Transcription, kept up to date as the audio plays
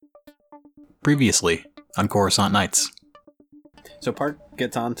Previously on Coruscant Nights. So Park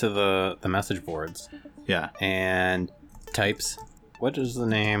gets onto the message boards. Yeah. And types, what does the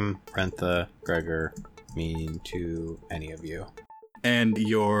name Rentha Gregor mean to any of you? And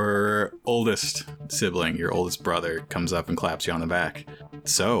your oldest sibling, your oldest brother, comes up and claps you on the back.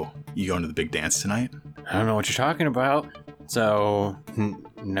 So, you going to the big dance tonight? I don't know what you're talking about. So,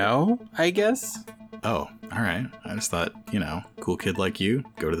 no, I guess? Oh, all right. I just thought, cool kid like you,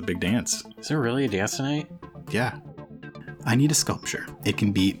 go to the big dance. Is there really a dance tonight? Yeah. I need a sculpture. It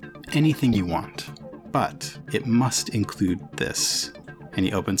can be anything you want, but it must include this. And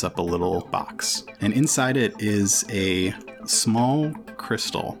he opens up a little box. And inside it is a small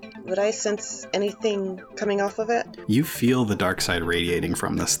crystal. Would I sense anything coming off of it? You feel the dark side radiating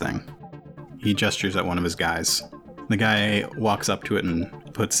from this thing. He gestures at one of his guys. The guy walks up to it and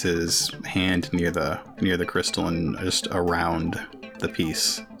puts his hand near the crystal and just around the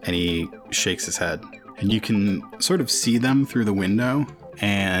piece. And he shakes his head. And you can sort of see them through the window.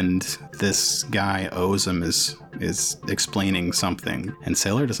 And this guy, Ozum, is explaining something. And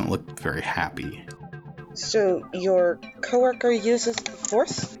Sailor doesn't look very happy. So your coworker uses the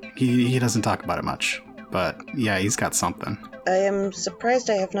Force? He doesn't talk about it much. But yeah, he's got something. I am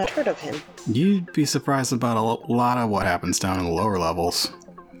surprised I have not heard of him. You'd be surprised about a lot of what happens down in the lower levels.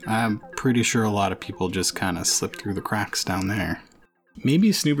 I'm pretty sure a lot of people just kind of slip through the cracks down there.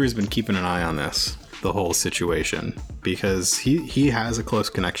 Maybe Snoober's been keeping an eye on this, the whole situation, because he has a close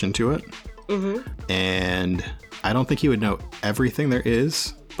connection to it. Mm-hmm. And I don't think he would know everything there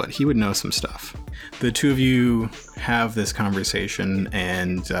is, but he would know some stuff. The two of you have this conversation,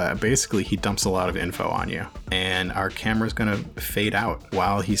 and basically he dumps a lot of info on you. And our camera's going to fade out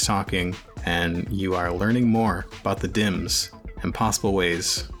while he's talking, and you are learning more about the DIMS and possible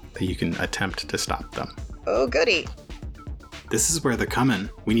ways that you can attempt to stop them. Oh, goody. This is where they're coming.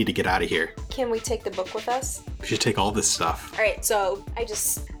 We need to get out of here. Can we take the book with us? We should take all this stuff. All right, so I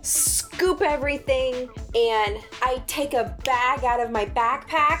just scoop everything and I take a bag out of my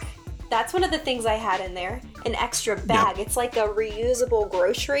backpack. That's one of the things I had in there. An extra bag. Yep. It's like a reusable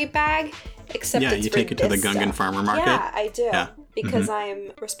grocery bag, except it's you take it to the Gungan Farmer Market. Yeah, I do. Yeah. Because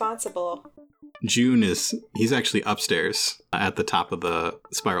I'm responsible. June he's actually upstairs at the top of the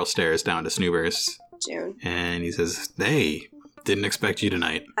spiral stairs down to Snoober's. June. And he says, hey, didn't expect you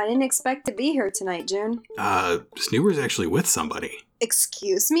tonight. I didn't expect to be here tonight, June. Snoober's actually with somebody.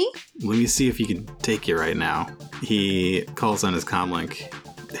 Excuse me? Let me see if he can take you right now. He calls on his comlink.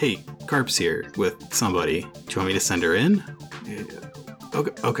 Hey, Carp's here with somebody. Do you want me to send her in?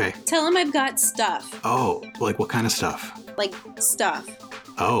 Okay. Tell him I've got stuff. Oh, like what kind of stuff? Like stuff.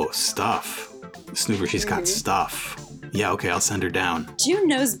 Oh, stuff. Snoober, she's got stuff. Yeah, okay, I'll send her down. June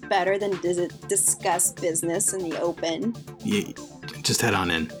knows better than discuss business in the open. Yeah, just head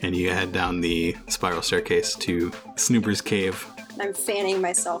on in, and you head down the spiral staircase to Snoober's cave. I'm fanning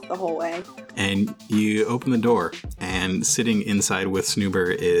myself the whole way. And you open the door, and sitting inside with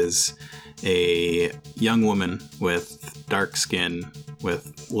Snoober is a young woman with dark skin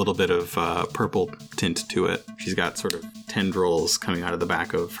with a little bit of purple tint to it. She's got sort of tendrils coming out of the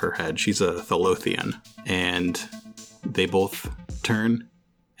back of her head. She's a Thalothian, and they both turn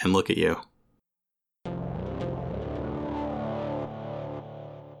and look at you.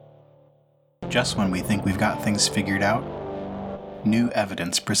 Just when we think we've got things figured out, new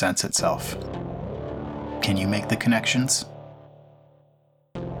evidence presents itself. Can you make the connections?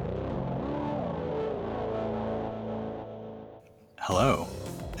 Hello,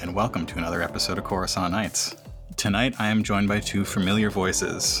 and welcome to another episode of Coruscant Nights. Tonight I am joined by two familiar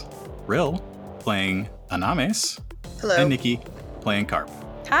voices. Rill, playing Anames. Hello. And Nikki, playing Carp.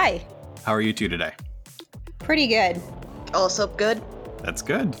 Hi. How are you two today? Pretty good. Also good. That's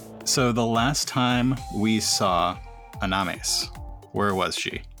good. So the last time we saw Anames, where was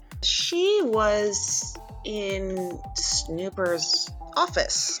she? She was in Snoober's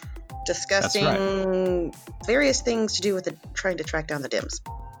office, discussing various things to do with trying to track down the DIMS.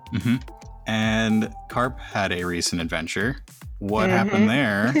 Mm-hmm. And Carp had a recent adventure. What happened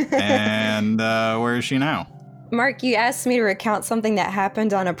there? And where is she now? Mark, you asked me to recount something that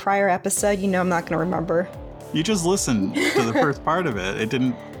happened on a prior episode. You know I'm not going to remember. You just listened to the first part of it. It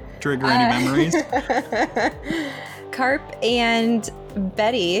didn't trigger any memories? Carp and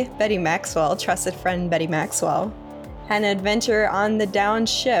Betty Maxwell, trusted friend Betty Maxwell, had an adventure on the downed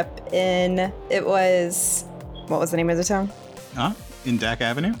ship what was the name of the town? In Dak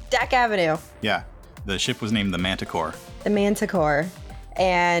Avenue? Dak Avenue. Yeah. The ship was named the Manticore. The Manticore.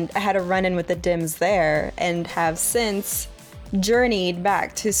 And I had a run-in with the DIMS there and have since journeyed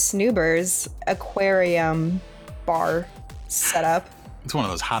back to Snoober's aquarium bar setup It's one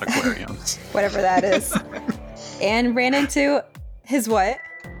of those hot aquariums. whatever that is, and ran into his what?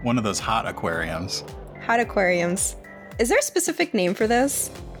 One of those hot aquariums. Hot aquariums. Is there a specific name for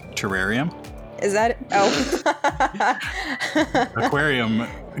this? Terrarium? Is that oh Aquarium.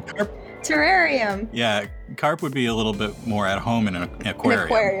 terrarium? Yeah, carp would be a little bit more at home in an aquarium. An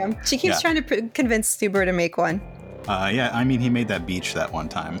aquarium. She keeps Yeah. trying to convince Stuber to make one. Yeah, I mean, he made that beach that one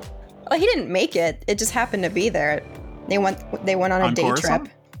time. Well, he didn't make it. It just happened to be there. They went on a On day Coruscant?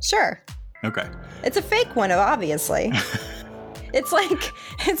 trip. Sure. Okay. It's a fake one, obviously. it's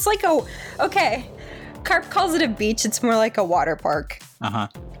like a okay. Carp calls it a beach. It's more like a water park. Uh-huh.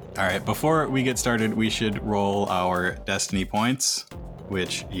 All right, before we get started, we should roll our destiny points,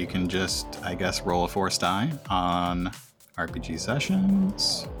 which you can just, I guess, roll a force die on RPG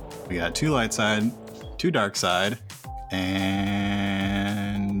sessions. We got 2 light side, 2 dark side,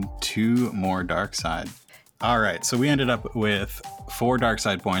 and 2 more dark side. All right, so we ended up with 4 dark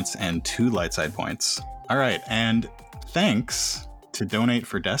side points and 2 light side points. All right, and thanks to Donate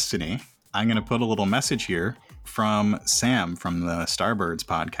for Destiny, I'm going to put a little message here from Sam from the Starbirds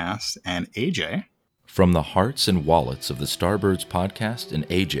podcast and AJ. From the hearts and wallets of the Starbirds podcast and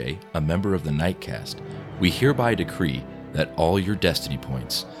AJ, a member of the Nightcast, we hereby decree that all your destiny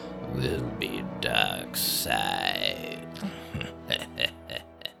points will be dark side.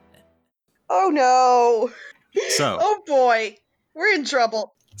 Oh no! So, Oh boy, we're in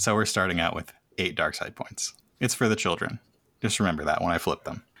trouble. so we're starting out with 8 dark side points. It's for the children. Just remember that when I flip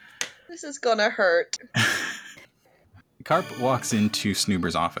them. This is gonna hurt. Carp walks into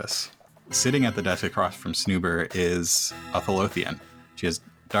Snoober's office. Sitting at the desk across from Snoober is a Thalothian. She has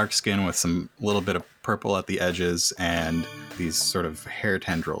dark skin with some little bit of purple at the edges and these sort of hair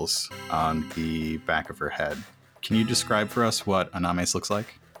tendrils on the back of her head. Can you describe for us what Anames looks like?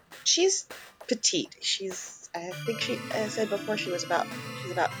 She's petite. I think I said before, she's about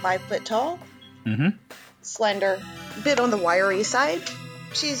 5 foot tall. Mm-hmm. Slender, bit on the wiry side.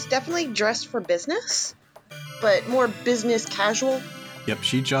 She's definitely dressed for business, but more business casual. Yep,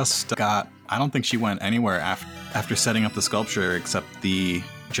 she just got... I don't think she went anywhere after setting up the sculpture except the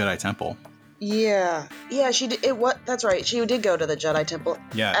Jedi Temple. Yeah, she did. That's right. She did go to the Jedi Temple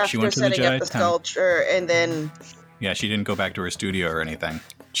Yeah, after she went to the setting Jedi up the Temple. sculpture, and then Yeah, she didn't go back to her studio or anything.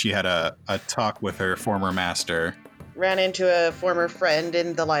 She had a talk with her former master. ran into a former friend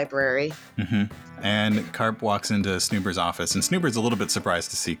in the library. Mm-hmm. And Carp walks into Snoober's office, and Snoober's a little bit surprised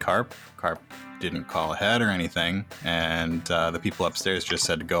to see Carp. Carp didn't call ahead or anything, and the people upstairs just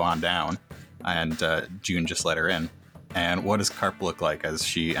said to go on down, and June just let her in. And what does Carp look like as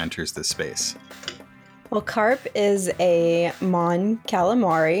she enters this space? Well, Carp is a Mon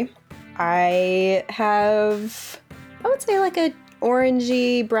Calamari. I would say like a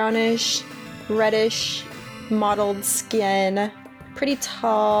orangey, brownish, reddish mottled skin. Pretty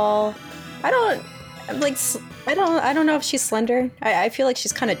tall. I don't know if she's slender. I feel like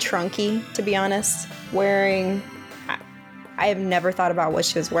she's kind of trunky, to be honest. I have never thought about what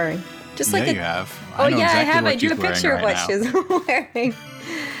she was wearing. Just like you have. Oh know yeah, exactly I have. what I drew a she's wearing picture of right what now. she's wearing.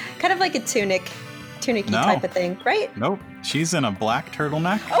 Kind of like a tunic-y No. type of thing, right? Nope. She's in a black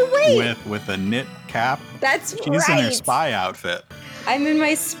turtleneck. Oh wait, With a knit cap. that's She's right. in her spy outfit. I'm in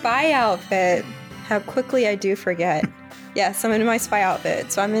my spy outfit. How quickly I do forget. Yes, I'm in my spy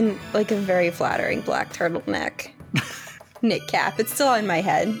outfit. So I'm in like a very flattering black turtleneck, knit cap. It's still on my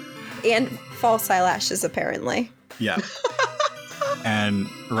head, and false eyelashes apparently. Yeah. And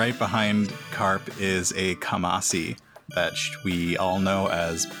right behind Carp is a Kamasi that we all know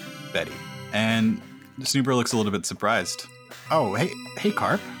as Betty. And Snoober looks a little bit surprised. Oh, hey,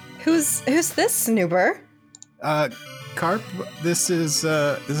 Carp. Who's this Snoober? Carp, this is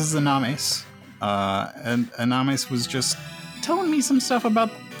Anames. And Anames was just telling me some stuff about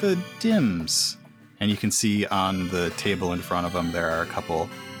the dims. And you can see on the table in front of him there are a couple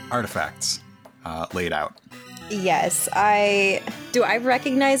artifacts laid out. Yes, do I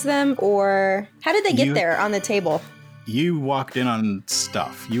recognize them, or how did they get there on the table? You walked in on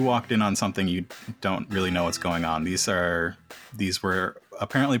stuff. You walked in on something you don't really know what's going on. These were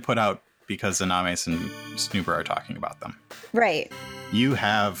apparently put out because Anames and Snoober are talking about them. Right. You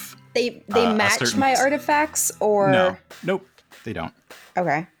have They a match certain- my artifacts, or No. Nope. They don't.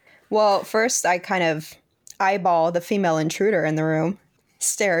 Okay. Well, first I kind of eyeball the female intruder in the room,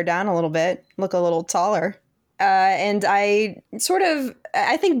 stare her down a little bit, look a little taller. And I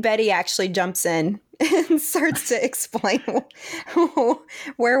think Betty actually jumps in and starts to explain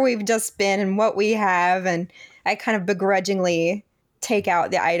where we've just been and what we have. And I kind of begrudgingly take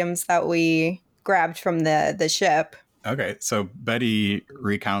out the items that we grabbed from the ship. Okay. So Betty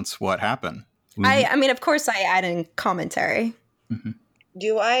recounts what happened. I mean, of course I add in commentary. Mm-hmm.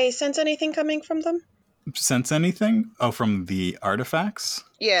 Do I sense anything coming from them? Sense anything? Oh, from the artifacts?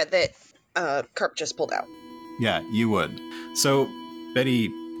 Yeah, that Carp just pulled out. Yeah, you would. So Betty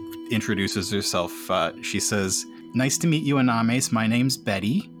introduces herself. She says, "Nice to meet you, Anames. My name's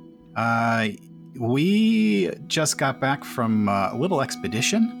Betty. We just got back from a little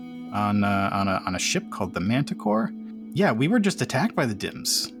expedition on a ship called the Manticore. Yeah, we were just attacked by the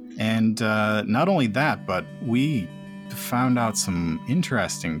Dims, and not only that, but we found out some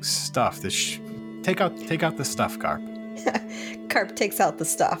interesting stuff. Take out the stuff, Carp." Carp takes out the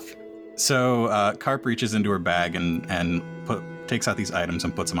stuff. So Carp reaches into her bag and takes out these items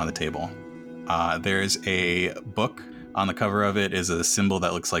and puts them on the table. There's a book. On the cover of it is a symbol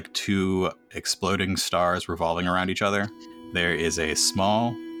that looks like two exploding stars revolving around each other. There is a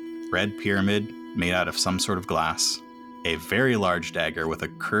small red pyramid made out of some sort of glass, a very large dagger with a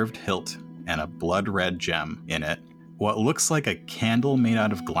curved hilt and a blood red gem in it, what looks like a candle made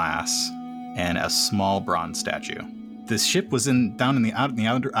out of glass, and a small bronze statue. This ship was down in the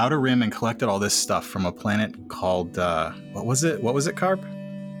outer rim and collected all this stuff from a planet called what was it, Carp?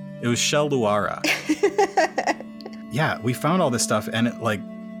 It was Shelduara. Yeah, we found all this stuff, and it, like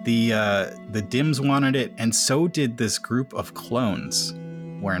the Dims wanted it, and so did this group of clones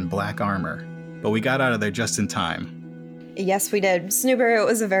wearing black armor. But we got out of there just in time. Yes, we did. Snoober, it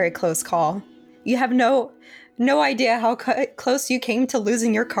was a very close call. You have no idea how close you came to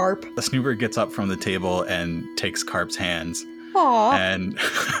losing your Carp. The Snoober gets up from the table and takes Carp's hands. Aww.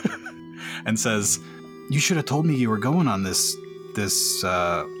 And says, "You should have told me you were going on this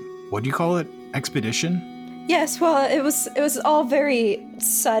what do you call it? Expedition?" Yes, well, it was all very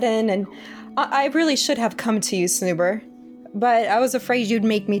sudden, and I really should have come to you, Snoober. But I was afraid you'd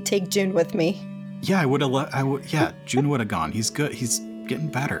make me take June with me. Yeah, I would have. Yeah, June would have gone. He's good. He's getting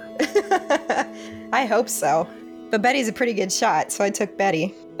better. I hope so. But Betty's a pretty good shot, so I took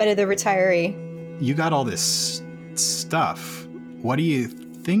Betty. Betty the retiree. You got all this stuff. What do you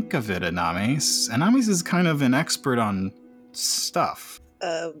think of it, Anames? Anames is kind of an expert on stuff.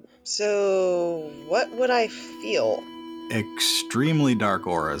 So what would I feel? Extremely dark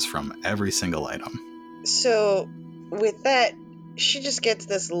auras from every single item. So with that, she just gets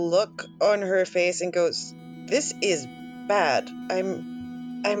this look on her face and goes, "This is bad.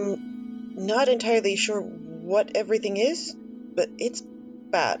 I'm not entirely sure what everything is, but it's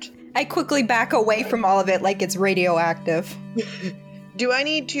bad." I quickly back away from all of it like it's radioactive. Do I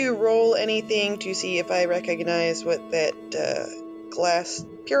need to roll anything to see if I recognize what that glass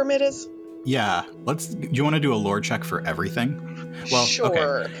pyramid is? Yeah, do you want to do a lore check for everything? Well,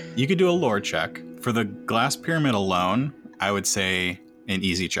 sure. Okay. You could do a lore check. For the glass pyramid alone, I would say an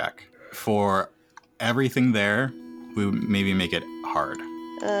easy check. For everything there, we would maybe make it hard.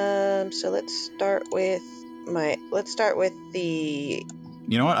 So let's start with the...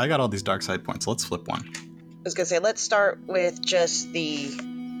 You know what? I got all these dark side points. Let's flip one. I was going to say, let's start with just the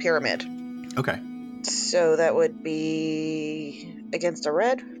pyramid. Okay. So that would be against a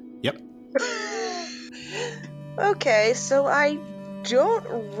red? Yep. Okay, so I don't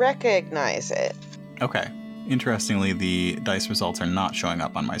recognize it. Okay. Interestingly, the dice results are not showing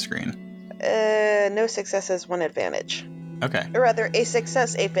up on my screen. No successes, 1 advantage. Okay. Or rather, a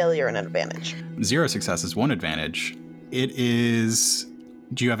success, a failure, and an advantage. 0 successes, 1 advantage. It is...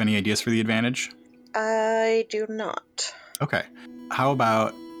 Do you have any ideas for the advantage? I do not. Okay. How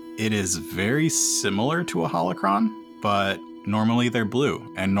about it is very similar to a holocron, but normally they're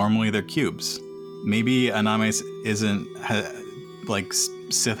blue and normally they're cubes. Maybe Anames isn't... like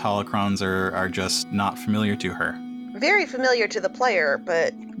Sith holocrons are just not familiar to her. Very familiar to the player,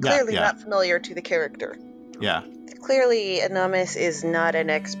 but clearly not familiar to the character. Yeah. Clearly, Anamis is not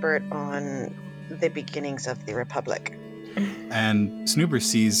an expert on the beginnings of the Republic. And Snoober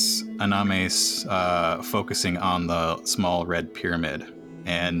sees Anames focusing on the small red pyramid,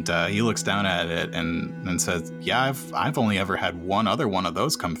 and he looks down at it and says, "Yeah, I've only ever had one other one of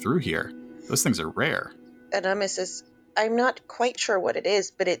those come through here. Those things are rare." Anamis says, "I'm not quite sure what it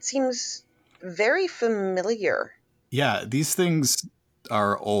is, but it seems very familiar." Yeah, these things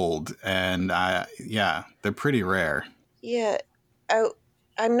are old, and they're pretty rare. Yeah,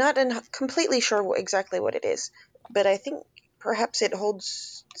 I'm not completely sure exactly what it is, but I think perhaps it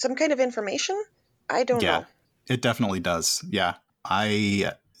holds some kind of information? I don't know. Yeah, it definitely does. Yeah, he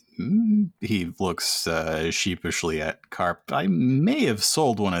looks sheepishly at Carp. I may have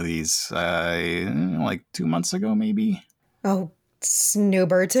sold one of these like 2 months ago, maybe. Oh,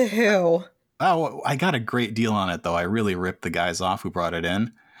 Snoober, to who? Oh, I got a great deal on it, though. I really ripped the guys off who brought it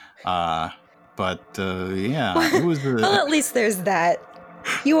in. It was... Well, at least there's that.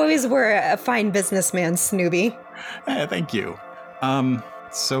 You always were a fine businessman, Snooby. Thank you. I'm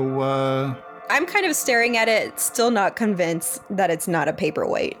kind of staring at it, still not convinced that it's not a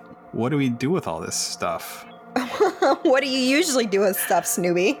paperweight. What do we do with all this stuff? What do you usually do with stuff,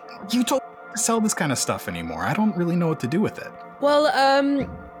 Snoopy? You told me to sell this kind of stuff anymore. I don't really know what to do with it. Well,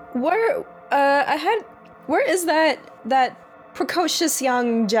 where is that precocious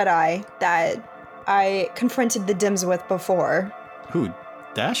young Jedi that I confronted the Dims with before? Who?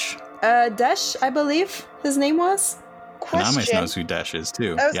 Desh? Desh, I believe his name was. Anamis Question. knows who Desh is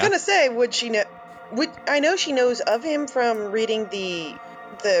too. I was Yeah? gonna say, would she know? I know she knows of him from reading the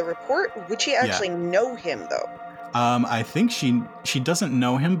report. Would she actually know him though? I think she doesn't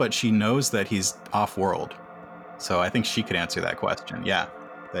know him, but she knows that he's off-world. So I think she could answer that question. Yeah,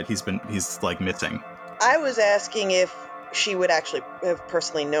 that he's like missing. I was asking if she would actually have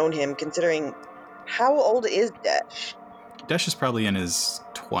personally known him, considering how old is Desh? Desh is probably in his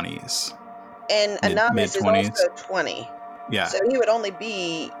 20s. And Anamis is mid-20s. also 20. Yeah. So he would only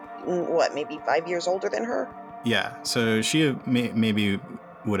be, what, maybe 5 years older than her? Yeah, so she maybe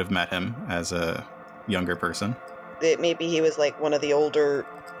would have met him as a younger person. That maybe he was like one of the older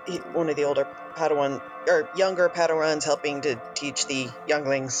Padawan, or younger Padawans helping to teach the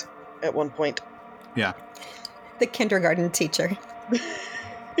younglings at one point. Yeah, The kindergarten teacher.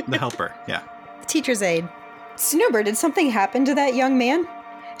 the helper, yeah. Teacher's aide. Snoober, did something happen to that young man?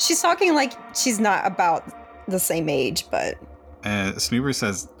 She's talking like she's not about the same age, but... Snoober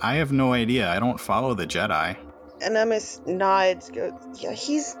says, I have no idea. I don't follow the Jedi. Anamis nods, goes, yeah,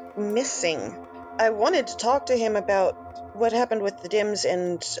 he's missing. I wanted to talk to him about what happened with the Dims,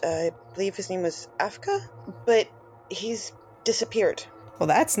 and I believe his name was Afka, but he's disappeared. Well,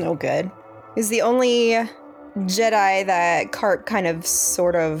 that's no good. He's the only Jedi that Karp kind of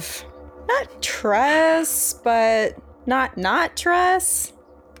sort of... not trusts, but not trusts.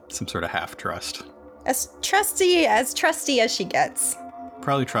 Some sort of half-trust. As trusty as she gets.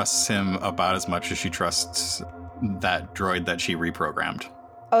 Probably trusts him about as much as she trusts that droid that she reprogrammed.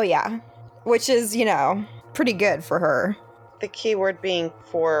 Oh, yeah. Which is, pretty good for her. The key word being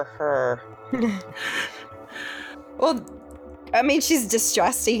for her. Well, I mean, she's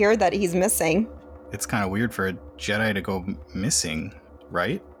distressed to hear that he's missing. It's kind of weird for a Jedi to go missing,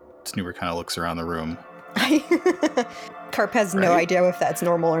 right? Snoober kind of looks around the room. Karp has no idea if that's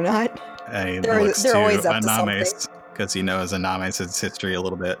normal or not. He They're looks to always up to Anamis, because he knows Anamis' history a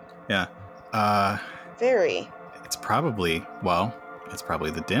little bit. Yeah. Very. It's probably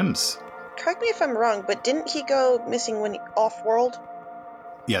the Dims. Correct me if I'm wrong, but didn't he go missing when off-world?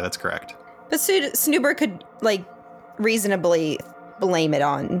 Yeah, that's correct. But Snoober could, reasonably blame it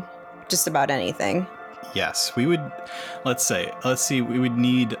on just about anything. Yes, we would, let's see, we would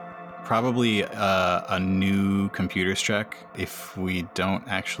need probably a new computers check if we don't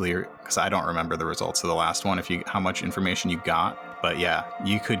actually, because I don't remember the results of the last one, how much information you got. But yeah,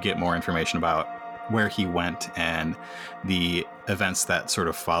 you could get more information about where he went and the events that sort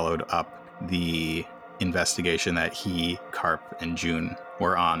of followed up the investigation that he, Karp, and June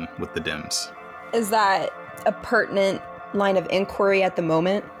were on with the Dims. Is that a pertinent line of inquiry at the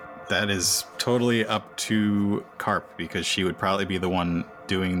moment? That is totally up to Karp, because she would probably be the one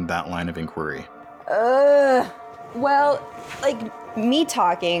doing that line of inquiry. Well, me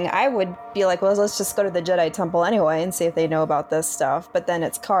talking, I would be like, well, let's just go to the Jedi Temple anyway and see if they know about this stuff. But then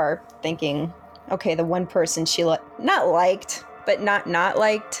it's Karp thinking, okay, the one person she not liked, but not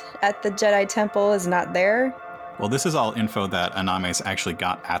liked at the Jedi Temple is not there. Well, this is all info that Anamis actually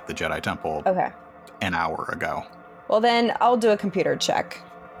got at the Jedi Temple an hour ago. Well, then I'll do a computer check.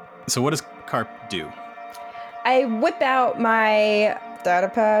 So what does Karp do? I whip out my data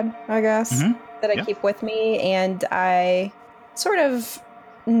pad, I guess, that I Yeah. keep with me, and I sort of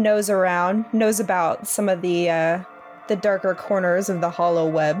nose about some of the darker corners of the hollow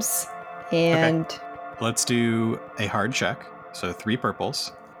webs. And Let's do a hard check. So 3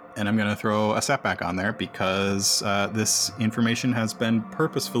 purples. And I'm going to throw a setback on there because this information has been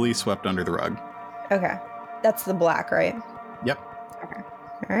purposefully swept under the rug. okay, that's the black, right? Yep. Okay.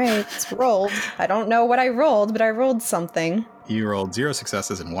 All right, it's rolled. I don't know what I rolled, but I rolled something. You rolled 0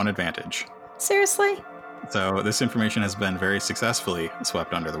 successes and 1 advantage. Seriously? So this information has been very successfully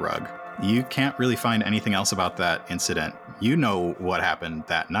swept under the rug. You can't really find anything else about that incident. You know what happened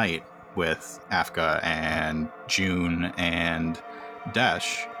that night with Afka and June and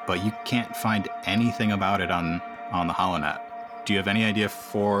Desh, but you can't find anything about it on the HoloNet. Do you have any idea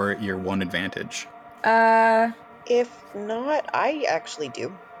for your 1 advantage? If not, I actually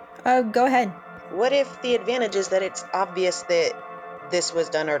do. Go ahead. What if the advantage is that it's obvious that this was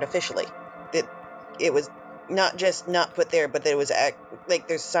done artificially? That it was not just not put there, but that it was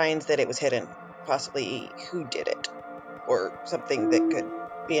there's signs that it was hidden. Possibly who did it. or something that could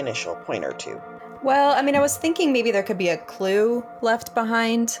be an initial pointer to. Well, I mean, I was thinking maybe there could be a clue left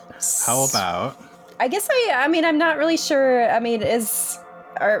behind. How about... I guess I mean, I'm not really sure. I mean, is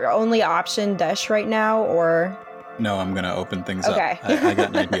our only option Desh right now, or... No, I'm going to open things Okay. up. I got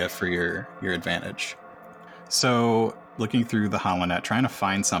an idea for your advantage. So, looking through the HoloNet, trying to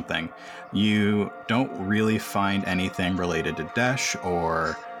find something, you don't really find anything related to Desh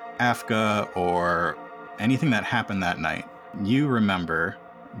or Afka or anything that happened that night. You remember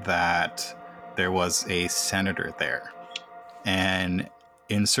that there was a senator there. And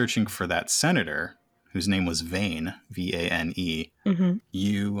in searching for that senator, whose name was Vane, V-A-N-E,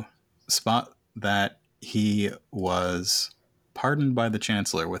 you spot that he was pardoned by the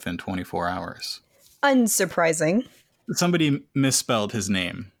Chancellor within 24 hours. Unsurprising. Somebody misspelled his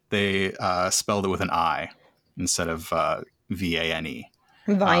name. They spelled it with an I instead of V-A-N-E.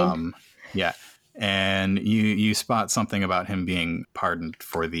 Vine. Yeah. And you spot something about him being pardoned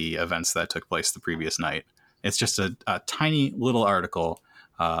for the events that took place the previous night. It's just a tiny little article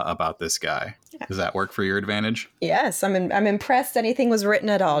about this guy. Does that work for your advantage? Yes, I'm impressed anything was written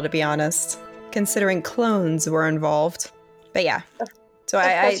at all, to be honest, considering clones were involved. But yeah. So Of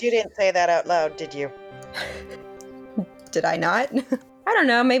I course, you didn't say that out loud, did you? did I not? I don't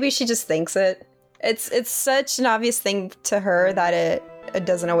know, maybe she just thinks it. It's such an obvious thing to her that it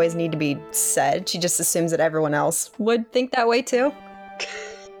doesn't always need to be said. She just assumes that everyone else would think that way too.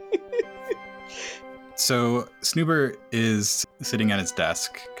 So Snoober is sitting at his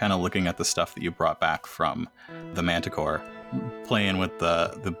desk, kind of looking at the stuff that you brought back from the Manticore, playing with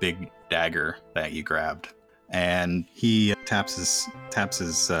the big dagger that you grabbed. And he taps his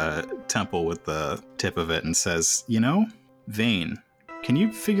temple with the tip of it and says, "You know, Vane, can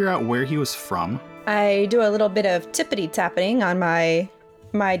you figure out where he was from?" I do a little bit of tippity-tapping on my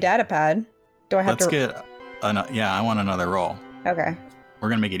data pad. Do I have Let's to... get... I want another roll. Okay. We're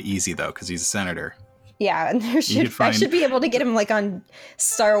going to make it easy, though, because he's a senator. Yeah, and could I find- should be able to get him like on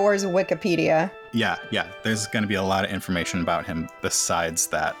Star Wars Wikipedia. Yeah. There's going to be a lot of information about him besides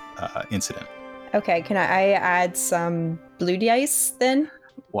that incident. Okay, can I add some blue dice then?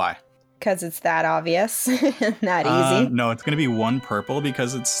 Why? Because it's that obvious. That easy. No, it's going to be one purple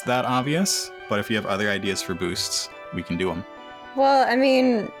because it's that obvious. But if you have other ideas for boosts, we can do them. Well, I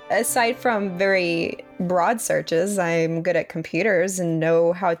mean, aside from very broad searches, I'm good at computers and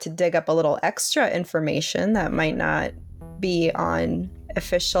know how to dig up a little extra information that might not be on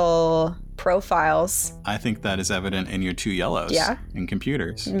official profiles. I think that is evident in your 2 yellows. Yeah. In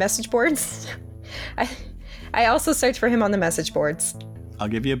computers. Message boards. I also search for him on the message boards. I'll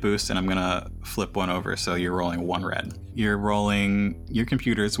give you a boost and I'm going to flip one over. So you're rolling 1 red. You're rolling your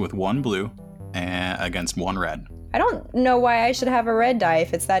computers with 1 blue and against 1 red. I don't know why I should have a red die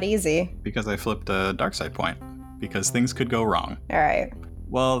if it's that easy. Because I flipped a dark side point. Because things could go wrong. All right.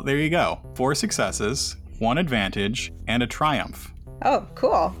 Well, there you go. 4 successes, 1 advantage, and a triumph. Oh,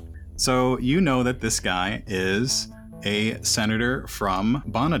 cool. So you know that this guy is a senator from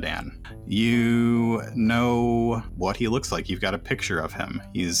Bonadan. You know what he looks like. You've got a picture of him.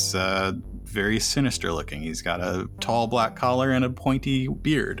 He's very sinister looking. He's got a tall black collar and a pointy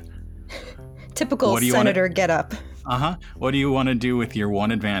beard. Typical senator getup. What do you want to do with your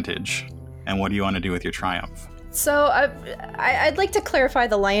 1 advantage? And what do you want to do with your triumph? So I'd like to clarify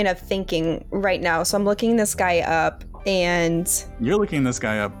the line of thinking right now. So I'm looking this guy up and... You're looking this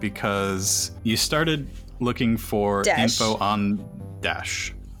guy up because you started looking for Dash. info on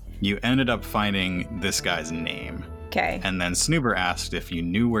Dash. You ended up finding this guy's name. Okay. And then Snoober asked if you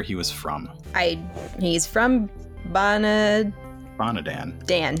knew where he was from. He's from Bonadan.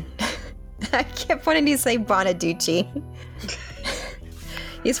 Bonadan. I kept wanting to say Bonaducci.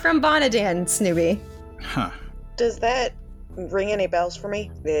 He's from Bonadan, Snoopy. Huh. Does that ring any bells for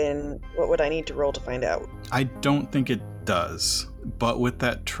me? Then what would I need to roll to find out? I don't think it does. But with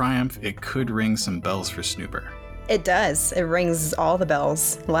that triumph, it could ring some bells for Snoober. It does. It rings all the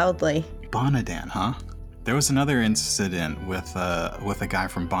bells loudly. Bonadan, huh? There was another incident with a guy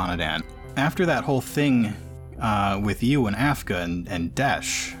from Bonadan. After that whole thing with you and Afka and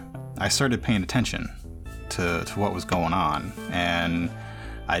Desh, I started paying attention to what was going on. And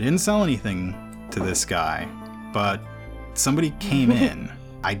I didn't sell anything to this guy, but somebody came in.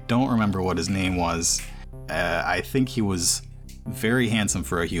 I don't remember what his name was. I think he was very handsome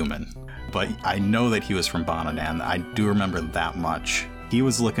for a human, but I know that he was from Bonadan. I do remember that much. He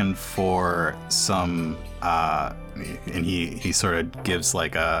was looking for some, and he sort of gives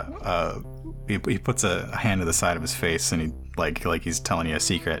like he puts a hand to the side of his face and he like he's telling you a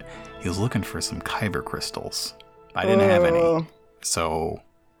secret. He was looking for some Kyber crystals. I didn't have any, so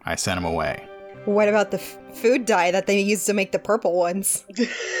I sent him away. What about the food dye that they used to make the purple ones?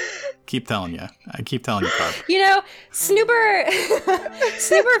 Keep telling you. I keep telling you, Carp. You know, Snooper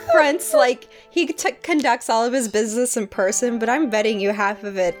fronts like he conducts all of his business in person, but I'm betting you half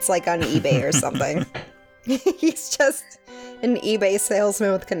of it's like on eBay or something. He's just an eBay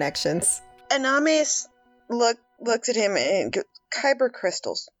salesman with connections. Anamis looks at him and goes, Kyber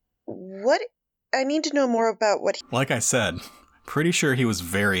crystals. What? I need to know more about what Like I said, pretty sure he was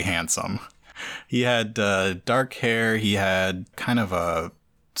very handsome. He had dark hair. He had kind of a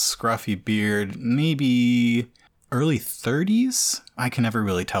scruffy beard, maybe early 30s? I can never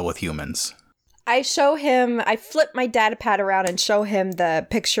really tell with humans. I flip my data pad around and show him the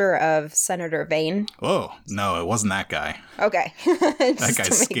picture of Senator Vane. Oh, no, it wasn't that guy. Okay. That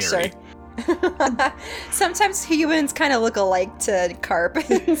guy's scary. Sometimes humans kind of look alike to Carp,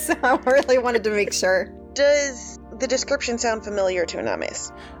 so I really wanted to make sure. Does the description sound familiar to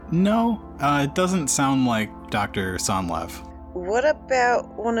Anamis? No, it doesn't sound like Dr. Sonlev. What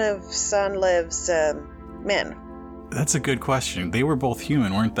about one of Sonlev's men? That's a good question. They were both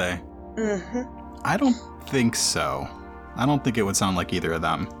human, weren't they? Mm-hmm. I don't think so. I don't think it would sound like either of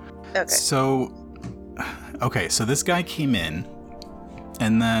them. Okay. So this guy came in,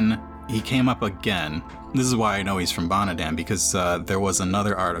 and then he came up again. This is why I know he's from Bonadam, because there was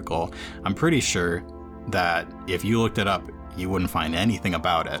another article. I'm pretty sure that if you looked it up, you wouldn't find anything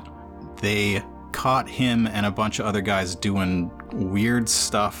about it. They caught him and a bunch of other guys doing weird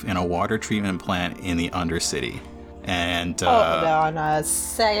stuff in a water treatment plant in the Undercity. And Hold on a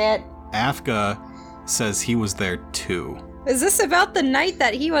second. Afka says he was there too. Is this about the night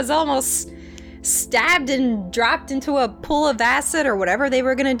that he was almost stabbed and dropped into a pool of acid or whatever they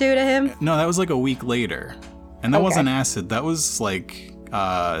were gonna do to him? No, that was like a week later. And that Okay. wasn't acid. That was like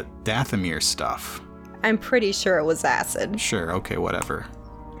Dathomir stuff. I'm pretty sure it was acid. Sure, okay, whatever.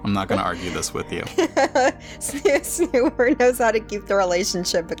 I'm not gonna argue this with you. Snooper knows how to keep the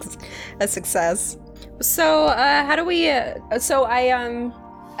relationship a success. So, how do we? I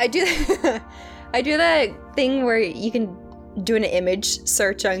do. I do that thing where you can do an image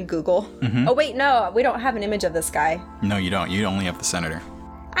search on Google. Mhm. Oh wait, no, we don't have an image of this guy. No, you don't. You only have the senator.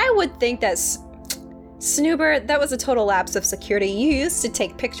 I would think that Snooper, that was a total lapse of security. You used to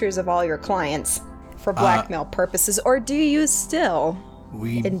take pictures of all your clients for blackmail purposes, or do you still?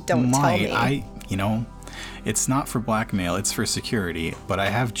 We And don't tell might. me. It's not for blackmail, it's for security, but I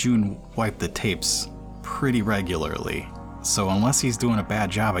have June wipe the tapes pretty regularly. So unless he's doing a bad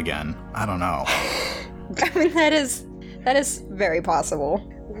job again, I don't know. I mean, that is very possible.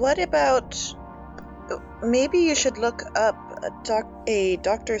 What about... Maybe you should look up a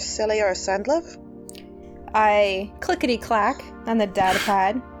Dr. Seliar Sandlev? I clickety-clack on the data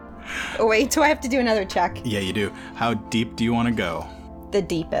pad. Oh wait, do I have to do another check? Yeah, you do. How deep do you want to go? The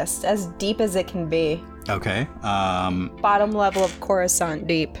deepest, as deep as it can be. Okay, Bottom level of Coruscant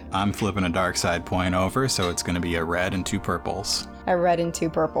deep. I'm flipping a dark side point over, so it's going to be a red and 2 purples. A red and 2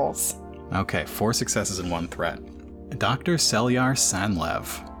 purples. Okay, 4 successes and 1 threat. Dr. Seliar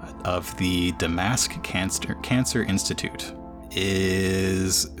Sanlev of the Damask Cancer Institute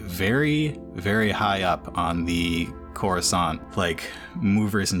is very, very high up on the Coruscant,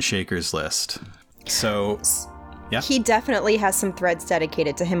 movers and shakers list. So, yeah. He definitely has some threads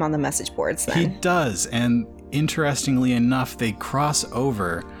dedicated to him on the message boards then. He does, and interestingly enough, they cross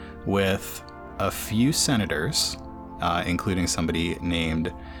over with a few senators, including somebody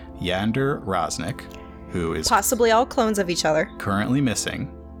named Yander Rosnick, who is Possibly all clones of each other. currently missing,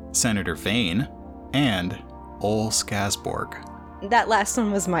 Senator Vane, and Ol Skazborg. That last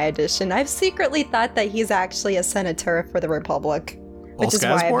one was my addition. I've secretly thought that he's actually a senator for the Republic, which is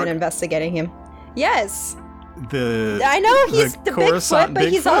why I've Skazborg? been investigating him. Yes, The I know he's the Coruscant Bigfoot, but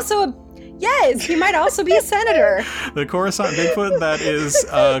he's also a... Yes, he might also be a senator. the Coruscant Bigfoot that is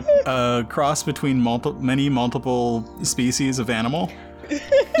a cross between multiple species of animal.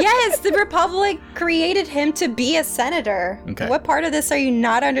 Yes, the Republic created him to be a senator. Okay. What part of this are you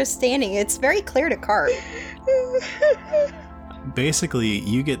not understanding? It's very clear to Carp. Basically,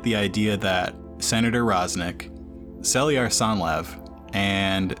 you get the idea that Senator Rosnick, Seliar Sanlev,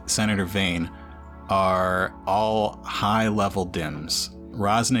 and Senator Vane are all high-level DIMs.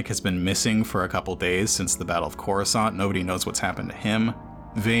 Rosnick has been missing for a couple days since the Battle of Coruscant. Nobody knows what's happened to him.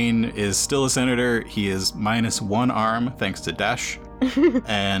 Vane is still a senator. He is minus 1 arm, thanks to Desh.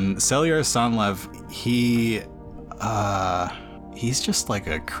 And Seliar Sanlev, he's just like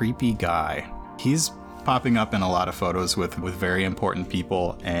a creepy guy. He's popping up in a lot of photos with very important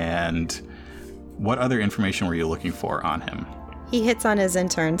people. And what other information were you looking for on him? He hits on his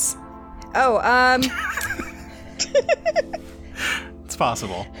interns. Oh, It's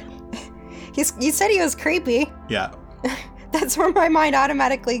possible. You said he was creepy. Yeah. That's where my mind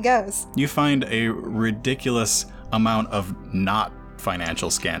automatically goes. You find a ridiculous amount of not financial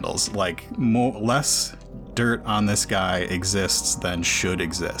scandals. Like, less dirt on this guy exists than should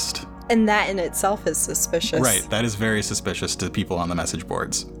exist. And that in itself is suspicious. Right, that is very suspicious to people on the message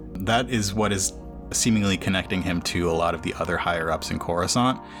boards. That is what is seemingly connecting him to a lot of the other higher-ups in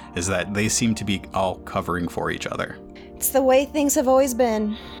Coruscant, is that they seem to be all covering for each other. It's the way things have always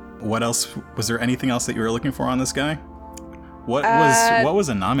been. What else? Was there anything else that you were looking for on this guy? What was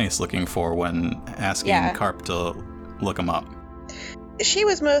Anames looking for when asking Carp to look him up? She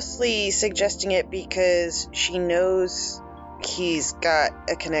was mostly suggesting it because she knows he's got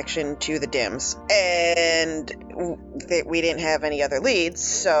a connection to the Dims, and that we didn't have any other leads,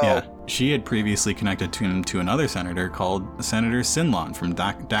 so... Yeah, she had previously connected him to another senator called Senator Sinlon from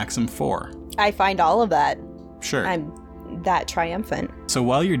Daxam 4. I find all of that. Sure. I'm that triumphant. So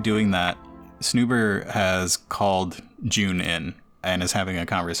while you're doing that, Snoober has called June in and is having a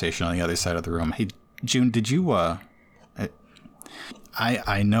conversation on the other side of the room. Hey, June, did you,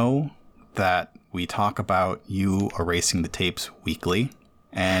 I know that we talk about you erasing the tapes weekly,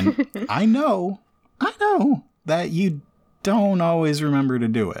 and I know that you don't always remember to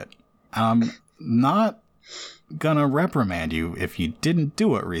do it. I'm not gonna reprimand you if you didn't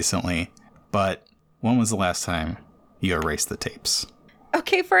do it recently, but when was the last time you erased the tapes?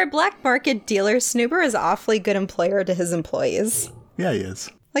 Okay, for a black market dealer, Snoober is awfully good employer to his employees. Yeah, he is.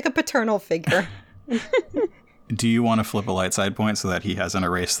 Like a paternal figure. Do you want to flip a light side point so that he hasn't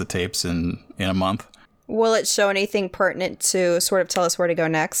erased the tapes in a month? Will it show anything pertinent to sort of tell us where to go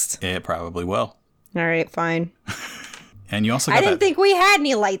next? It probably will. All right, fine. And you also I didn't think we had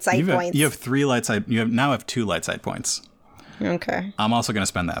any light side points. You have 3 light side. Now have 2 light side points. Okay. I'm also going to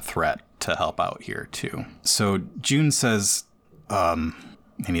spend that threat to help out here too. So June says, and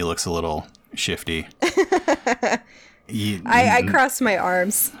he looks a little shifty. I cross my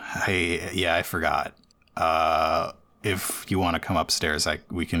arms. I forgot. If you want to come upstairs,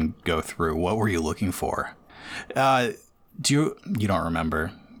 we can go through. What were you looking for? You don't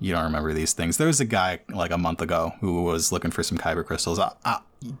remember? You don't remember these things. There was a guy like a month ago who was looking for some kyber crystals.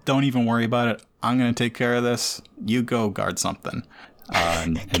 Don't even worry about it. I'm gonna take care of this. You go guard something.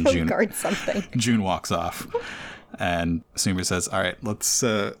 And June guard something. June walks off, and Snoober says, "All right, let's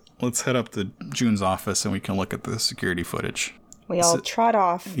head up to June's office and we can look at the security footage." We all trot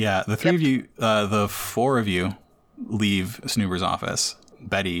off. Yeah, the 3 of you, the 4 of you, leave Snoober's office.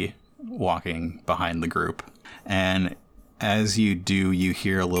 Betty walking behind the group, and as you do, you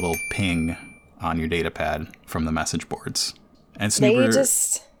hear a little ping on your data pad from the message boards. And Snoober, they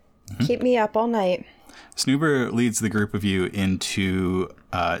just keep me up all night. Snoober leads the group of you into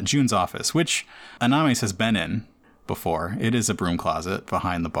June's office, which Anames has been in before. It is a broom closet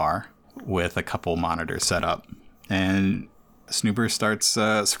behind the bar with a couple monitors set up. And Snoober starts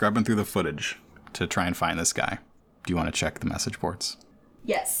scrubbing through the footage to try and find this guy. Do you want to check the message boards?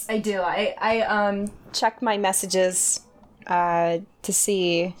 Yes, I do. I check my messages to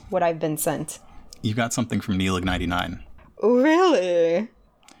see what I've been sent. You got something from Neelig99. Really?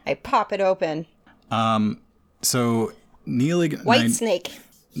 I pop it open. So Neelig... White Snake.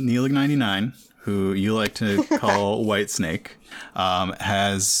 Neelig99, who you like to call White Snake,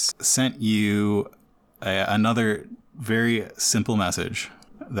 has sent you another very simple message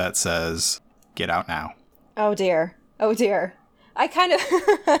that says, "Get out now." Oh dear. Oh dear. I kind of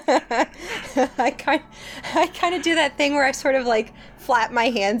do that thing where I sort of like flap my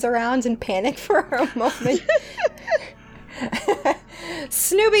hands around and panic for a moment.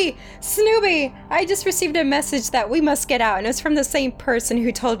 Snooby, I just received a message that we must get out, and it's from the same person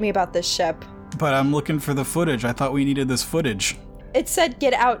who told me about this ship. But I'm looking for the footage. I thought we needed this footage. It said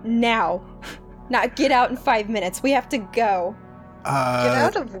get out now, not get out in 5 minutes. We have to go. Get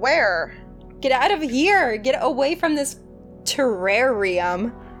out of where? Get out of here. Get away from this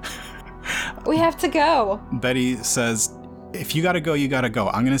terrarium. We have to go. Betty says, "If you gotta go, you gotta go.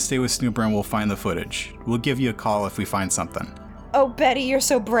 I'm gonna stay with Snooper and we'll find the footage. We'll give you a call if we find something." Oh, Betty, you're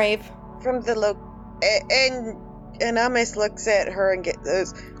so brave. From the and Anames looks at her and gets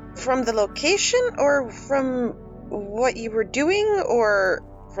those from the location, or from what you were doing, or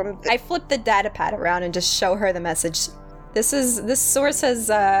from the... I flip the data pad around and just show her the message. This source has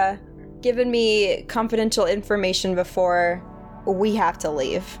given me confidential information before we have to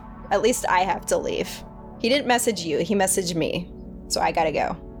leave. At least I have to leave. He didn't message you, he messaged me. So I gotta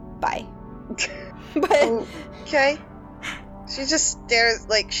go. Bye. But okay. She just stares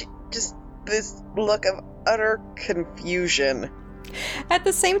this look of utter confusion. At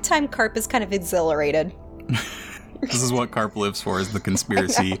the same time, Carp is kind of exhilarated. This is what Carp lives for, is the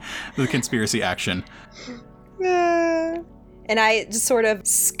conspiracy action. And I just sort of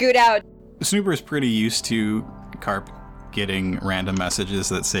scoot out. Snooper is pretty used to Carp getting random messages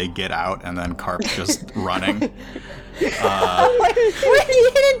that say "get out" and then Carp just running. Wait,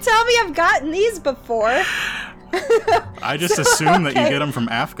 you didn't tell me I've gotten these before. I just assume that you get them from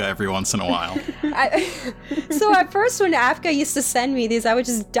Afka every once in a while. So at first, when Afka used to send me these, I would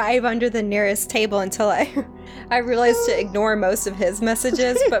just dive under the nearest table until I realized to ignore most of his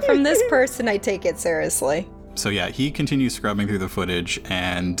messages. But from this person, I take it seriously. So yeah, he continues scrubbing through the footage,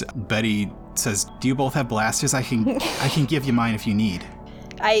 and Betty says, "Do you both have blasters? I can give you mine if you need."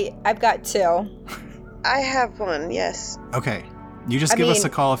 I've got 2. I have one, yes. Okay. You just give us a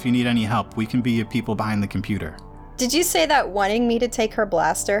call if you need any help. We can be your people behind the computer. Did you say that wanting me to take her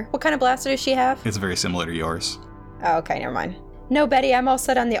blaster? What kind of blaster does she have? It's very similar to yours. Oh, okay, never mind. No, Betty, I'm all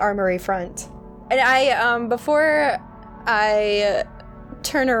set on the armory front. And I, before I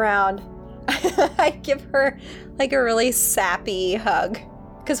turn around, I give her like a really sappy hug.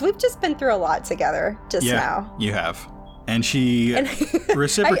 Because we've just been through a lot together just now. You have. And she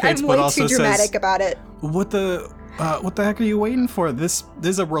reciprocates, I'm but way also too dramatic says, about it. What the heck are you waiting for? This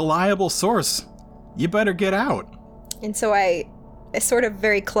is a reliable source. You better get out. And so I sort of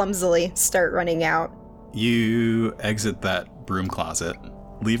very clumsily start running out. You exit that broom closet,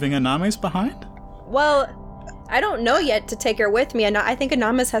 leaving Anamis behind? Well, I don't know yet to take her with me, and I think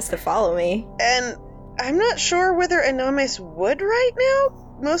Anamis has to follow me. And I'm not sure whether Anamis would right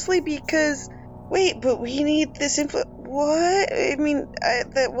now, mostly because... Wait, but we need this info... What? I mean,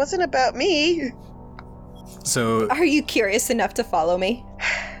 that wasn't about me. So... Are you curious enough to follow me?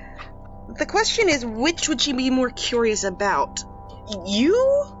 The question is, which would she be more curious about? You?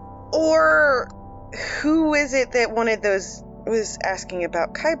 Or who is it that was asking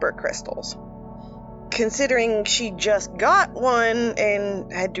about Kyber crystals? Considering she just got one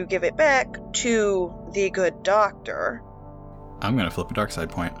and had to give it back to the good doctor. I'm going to flip a dark side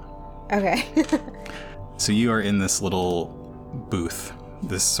point. Okay. So you are in this little booth,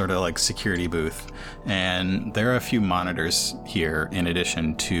 this sort of like security booth, and there are a few monitors here in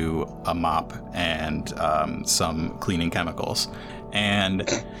addition to a mop and some cleaning chemicals. And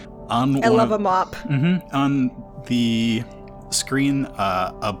on I love a mop. On the screen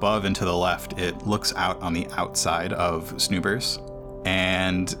above and to the left, it looks out on the outside of Snoobers,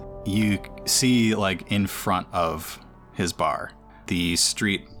 and you see like in front of his bar, the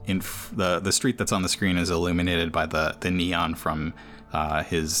street the street that's on the screen is illuminated by the neon from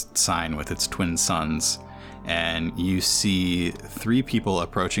his sign with its twin suns, and you see 3 people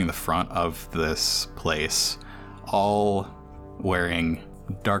approaching the front of this place, all wearing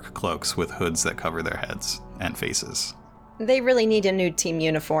dark cloaks with hoods that cover their heads and faces. They really need a new team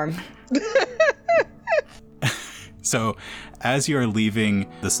uniform. So as you're leaving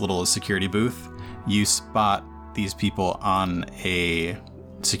this little security booth, you spot these people on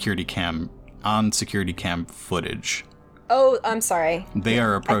security cam footage. Oh, I'm sorry. They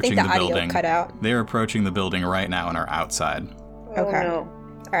are approaching I think the audio building. Cut out. They are approaching the building right now and are outside. Okay. Oh, no.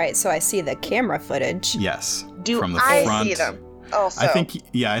 All right, so I see the camera footage. Yes. Do from the I front. see them? Also. I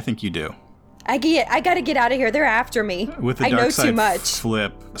think you do. I gotta get out of here. They're after me. With the I know dark too side much.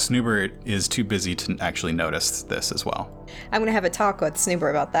 flip, Snoober is too busy to actually notice this as well. I'm gonna have a talk with Snoober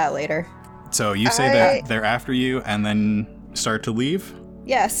about that later. So you say that they're after you and then start to leave?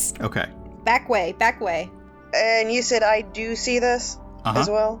 Yes. Okay. Back way. And you said I do see this as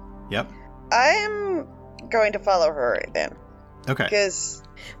well? Yep. I'm going to follow her then. Okay. Because...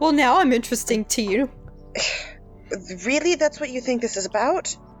 Well, now I'm interesting to you. Really? That's what you think this is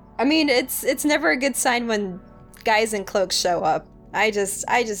about? I mean, it's never a good sign when guys in cloaks show up. I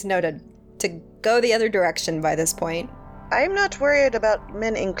just know to go the other direction by this point. I'm not worried about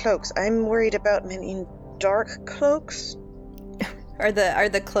men in cloaks. I'm worried about men in dark cloaks. Are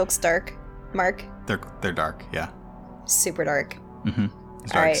the cloaks dark, Mark? They're dark, yeah. Super dark. Mm-hmm.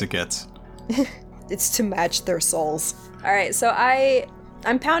 As dark as it gets. It's to match their souls. All right, so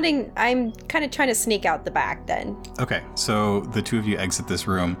I'm kind of trying to sneak out the back then. Okay, so the 2 of you exit this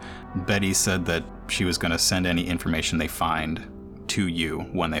room. Betty said that she was going to send any information they find to you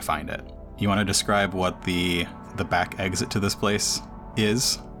when they find it. You want to describe what the back exit to this place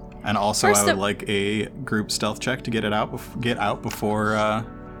is? And also I would like a group stealth check to get out before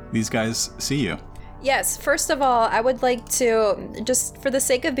these guys see you. Yes, first of all, I would like to, just for the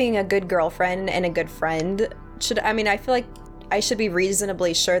sake of being a good girlfriend and a good friend, I feel like I should be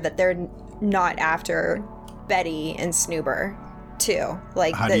reasonably sure that they're not after Betty and Snoober, too.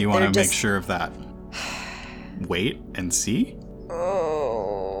 Like, how do you want to make sure of that? Wait and see?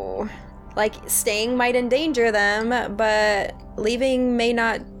 Oh. Like, staying might endanger them, but leaving may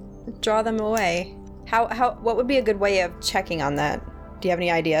not draw them away. What would be a good way of checking on that? Do you have any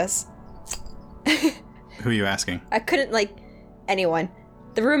ideas? Who are you asking? I couldn't, like, anyone.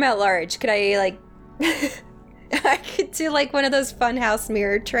 The room at large. Could I, like... I could do, like, one of those funhouse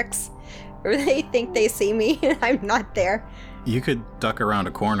mirror tricks where they think they see me and I'm not there. You could duck around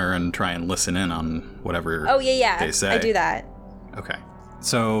a corner and try and listen in on whatever they say. I do that. Okay.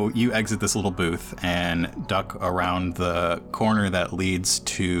 So you exit this little booth and duck around the corner that leads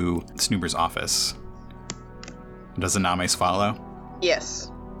to Snoober's office. Does Anames follow?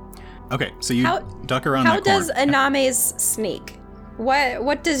 Yes. Okay, so you duck around that corner. How does Anames sneak?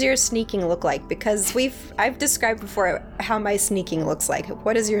 What does your sneaking look like? Because I've described before how my sneaking looks like.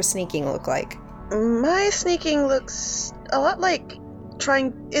 What does your sneaking look like? My sneaking looks a lot like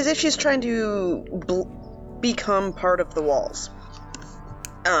as if she's trying to become part of the walls.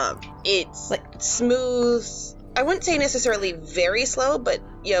 It's like smooth. I wouldn't say necessarily very slow, but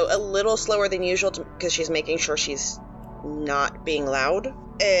a little slower than usual because she's making sure she's not being loud,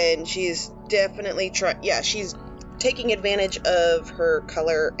 and she's definitely she's taking advantage of her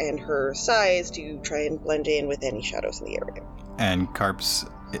color and her size to try and blend in with any shadows in the area. And Carp's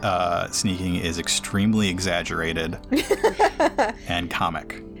sneaking is extremely exaggerated and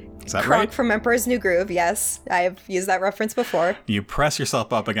comic. Is that right? Kronk from Emperor's New Groove, yes. I've used that reference before. You press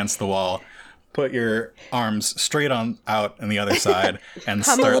yourself up against the wall, put your arms straight on out on the other side, and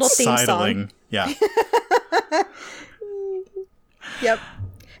start sidling. Yeah. Yep.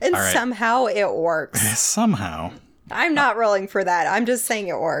 And right. Somehow it works. Somehow. I'm not rolling for that. I'm just saying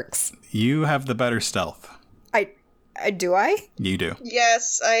it works. You have the better stealth. Do I? You do.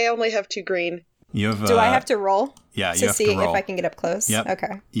 Yes, I only have 2 green. You have. Do I have to roll? Yeah, you have to roll. To see if I can get up close? Yep.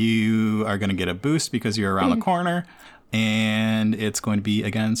 Okay. You are going to get a boost because you're around the corner, and it's going to be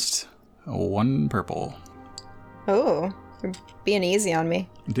against 1 purple. Oh, you're being easy on me.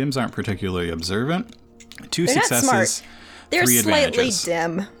 Dims aren't particularly observant. 2 They're successes, not smart. They're 3 slightly advantages.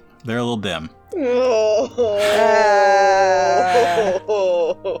 dim. They're a little dim.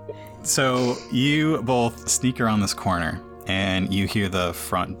 So you both sneak around this corner, and you hear the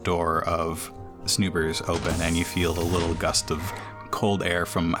front door of Snoober's open, and you feel a little gust of cold air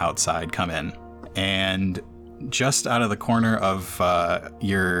from outside come in. And just out of the corner of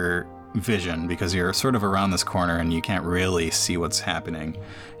your vision, because you're sort of around this corner and you can't really see what's happening,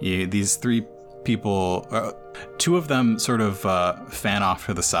 these 3 people, 2 of them sort of fan off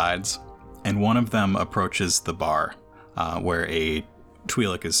to the sides, and one of them approaches the bar where a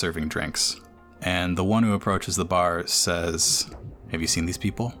Twi'lek is serving drinks. And the one who approaches the bar says, "Have you seen these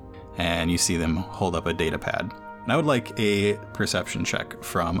people?" And you see them hold up a data pad. And I would like a perception check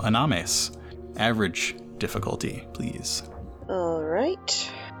from Anames. Average difficulty, please. All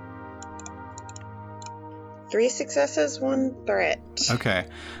right. 3 successes, 1 threat. Okay.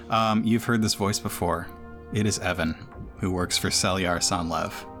 You've heard this voice before. It is Evan, who works for Selyar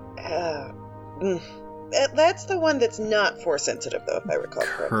Sanlev. That's the one that's not Force sensitive, though, if I recall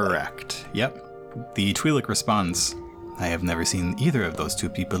correctly. Correct. Yep. The Twi'lek responds, "I have never seen either of those 2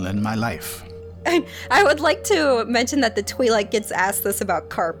 people in my life." I would like to mention that the Twi'lek gets asked this about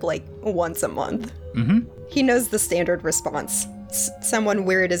Carp like once a month. Mm-hmm. He knows the standard response. Someone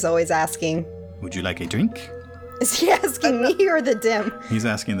weird is always asking, "Would you like a drink?" Is he asking me or the dim? He's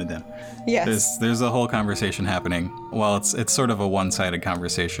asking the dim. Yes. There's a whole conversation happening. Well, it's sort of a one-sided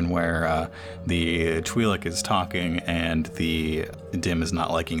conversation where the Twi'lek is talking and the dim is not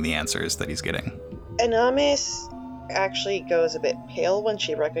liking the answers that he's getting. Anamis actually goes a bit pale when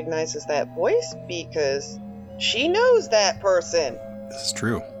she recognizes that voice because she knows that person. This is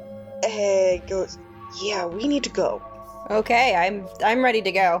true. Goes, "Yeah, we need to go. Okay, I'm ready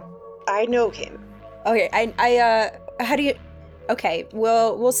to go. I know him." Okay, how do you? Okay,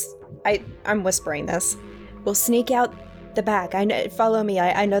 I'm whispering this. We'll sneak out the back. Follow me.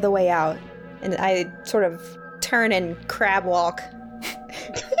 I know the way out. And I sort of turn and crab walk,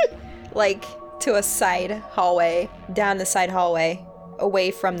 like to a side hallway, down the side hallway, away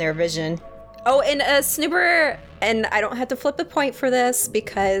from their vision. Oh, and Snoober, and I don't have to flip a point for this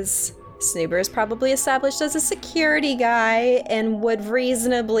because Snoober is probably established as a security guy and would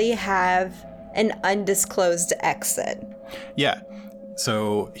reasonably have an undisclosed exit. Yeah.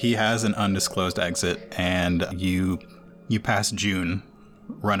 So he has an undisclosed exit, and you pass June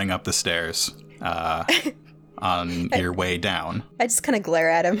running up the stairs on your way down. I just kind of glare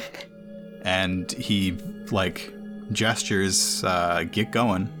at him. And he, gestures, get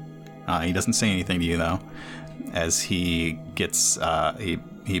going. He doesn't say anything to you, though, as he gets,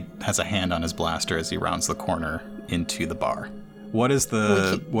 he has a hand on his blaster as he rounds the corner into the bar. What does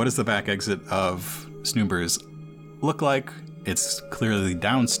the back exit of Snoobers look like? It's clearly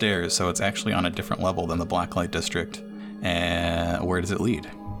downstairs, so it's actually on a different level than the Blacklight District. And where does it lead?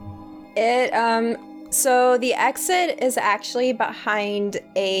 So the exit is actually behind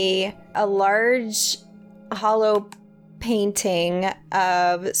a large hollow painting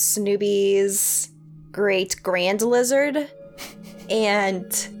of Snoopy's great grand lizard.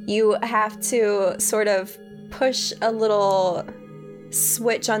 And you have to sort of push a little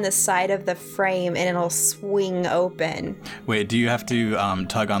switch on the side of the frame and it'll swing open. Wait, do you have to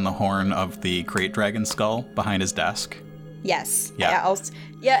tug on the horn of the Great Dragon skull behind his desk? Yes. Yeah.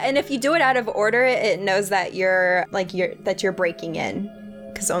 And if you do it out of order, it knows that you're breaking in,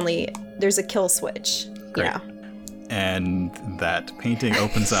 because only there's a kill switch. Great. You know. And that painting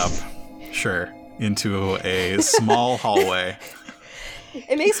opens up, into a small hallway.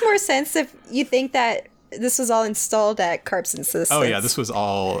 It makes more sense if you think that this was all installed at Carp's insistence. Oh yeah, this was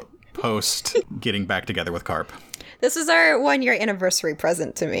all post getting back together with Carp. This was our 1-year anniversary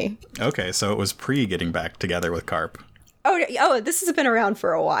present to me. Okay, so it was pre getting back together with Carp. Oh, this has been around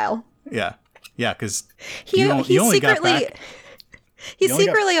for a while. Yeah, because He only got back. He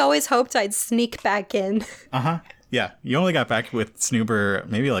secretly always hoped I'd sneak back in. Yeah, you only got back with Snoober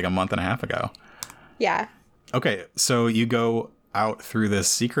maybe like a month and a half ago. Yeah. Okay, so you go out through this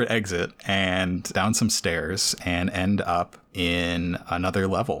secret exit and down some stairs and end up in another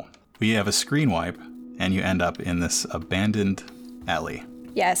level. We have a screen wipe and you end up in this abandoned alley.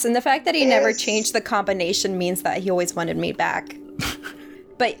 Yes, and the fact that he never changed the combination means that he always wanted me back.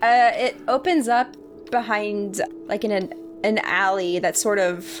 But it opens up behind, like, in an alley that's sort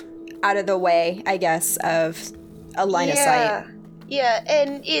of out of the way, I guess, of a line of sight. Yeah,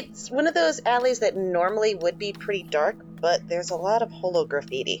 and it's one of those alleys that normally would be pretty dark, but there's a lot of holo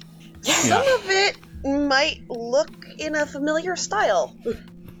graffiti. Some of it might look in a familiar style.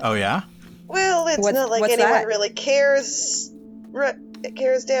 Oh, yeah? Well, it's not like anyone that? really cares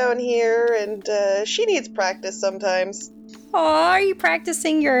down here, and she needs practice sometimes. Oh, are you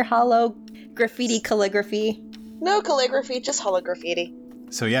practicing your holo graffiti calligraphy? No calligraphy, just holo graffiti.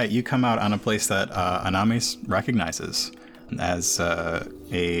 So yeah, you come out on a place that Anamis recognizes as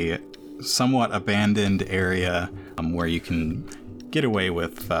a somewhat abandoned area where you can get away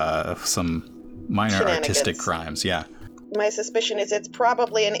with some minor artistic crimes. Yeah. My suspicion is it's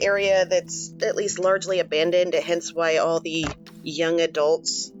probably an area that's at least largely abandoned, hence why all the young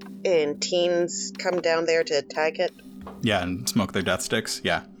adults and teens come down there to tag it. Yeah, and smoke their death sticks.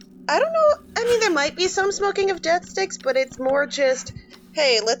 Yeah. I don't know. I mean, there might be some smoking of death sticks, but it's more just,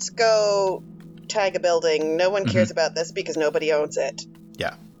 hey, let's go tag a building. No one cares about this because nobody owns it.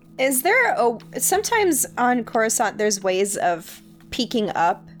 Yeah. Is there sometimes on Coruscant there's ways of peeking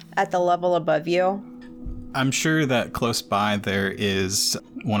up at the level above you? I'm sure that close by there is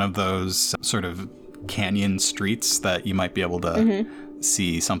one of those sort of canyon streets that you might be able to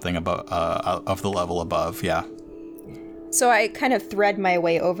see something about of the level above. Yeah. So I kind of thread my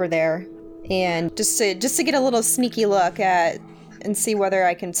way over there, and just to get a little sneaky look at and see whether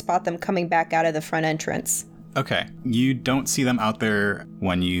I can spot them coming back out of the front entrance. Okay. You don't see them out there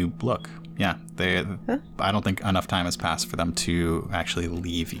when you look. Yeah. I don't think enough time has passed for them to actually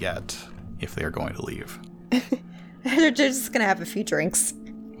leave yet, if they're going to leave. They're just going to have a few drinks.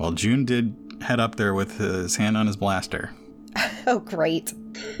 Well, June did head up there with his hand on his blaster. Oh, great.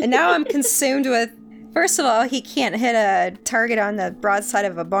 And now I'm consumed with, first of all, he can't hit a target on the broadside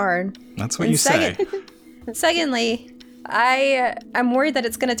of a barn. That's what you say. Secondly, I'm worried that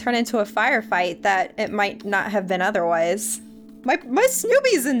it's going to turn into a firefight that it might not have been otherwise. My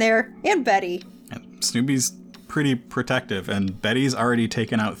Snoopy's in there, and Betty. And Snoopy's pretty protective, and Betty's already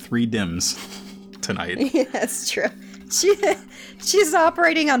taken out 3 dims tonight. Yeah, that's true. She's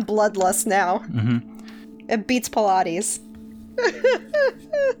operating on bloodlust now. It beats Pilates.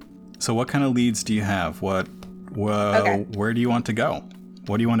 So what kind of leads do you have? Where do you want to go?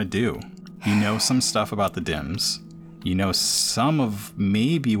 What do you want to do? You know some stuff about the dims. You know some of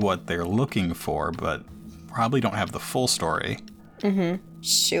maybe what they're looking for, but probably don't have the full story.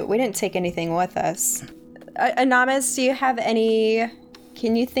 Shoot, we didn't take anything with us. Anamis, do you have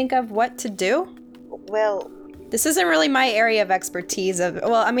can you think of what to do? Well, this isn't really my area of expertise.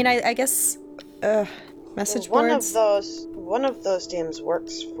 I guess message boards. One of those dims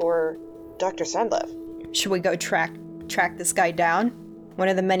works for Dr. Sandlev. Should we go track this guy down? One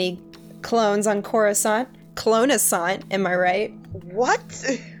of the many clones on Coruscant. Clonasant, am I right? What?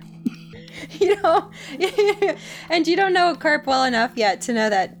 And you don't know Carp well enough yet to know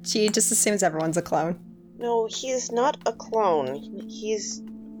that she just assumes everyone's a clone. No, he's not a clone.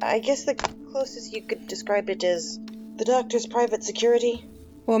 I guess the closest you could describe it is The doctor's private security?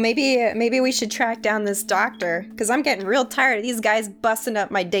 Well, maybe we should track down this doctor, because I'm getting real tired of these guys busting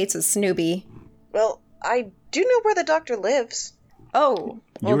up my dates with Snoopy. Well, I do know where the doctor lives. Oh,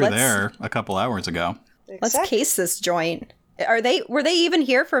 well, You were there a couple hours ago. Let's case this joint. Were they even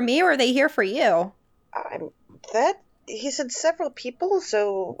here for me, or are they here for you? He said several people,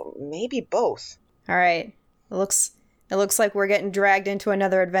 so maybe both. All right. It looks like we're getting dragged into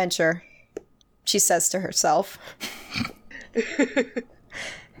another adventure, she says to herself.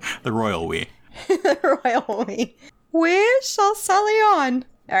 The royal we. The royal we. We shall sally on.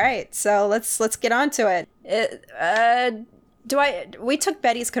 All right, so let's get on to it. We took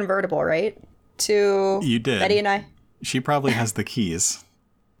Betty's convertible, right? You did. Betty and I. She probably has the keys.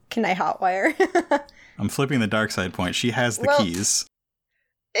 Can I hotwire? I'm flipping the dark side point. She has the keys.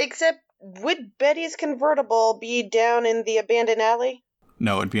 Except, would Betty's convertible be down in the abandoned alley?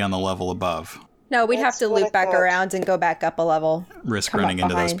 No, it'd be on the level above. No, we'd have to what I loop back thought. around and go back up a level. Risk Come running up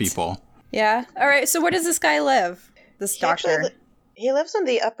into those behind. people. Yeah. All right, so where does this guy live? This doctor. He lives in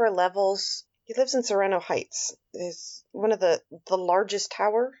the upper levels. He lives in Serrano Heights. It's one of the largest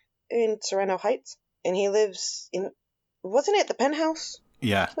tower in Serrano Heights. And he lives in... Wasn't it the penthouse?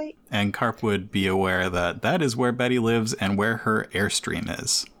 Yeah. Wait. And Carp would be aware that is where Betty lives and where her Airstream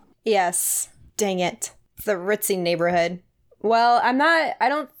is. Yes. Dang it. It's the ritzy neighborhood. Well, I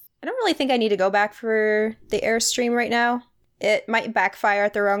don't really think I need to go back for the Airstream right now. It might backfire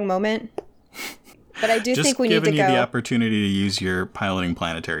at the wrong moment. But I do think we need to go. Just giving you the opportunity to use your piloting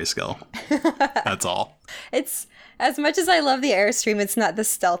planetary skill. That's all. It's, as much as I love the Airstream, it's not the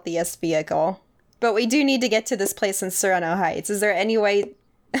stealthiest vehicle. But we do need to get to this place in Serrano Heights. Is there any way...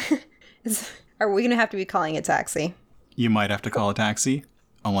 Are we going to have to be calling a taxi? You might have to call a taxi,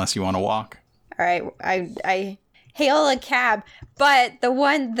 unless you want to walk. All right, I hail a cab, but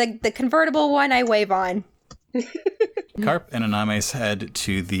the convertible one I wave on. Carp and Anames head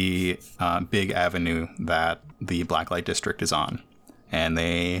to the big avenue that the Blacklight District is on, and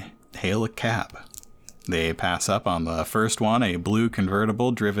they hail a cab. They pass up on the first one, a blue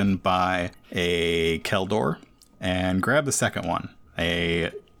convertible driven by a Keldor, and grab the second one,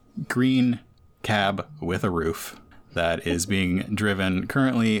 a green cab with a roof that is being driven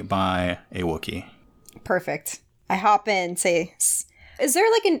currently by a Wookiee. Perfect. I hop in, say, is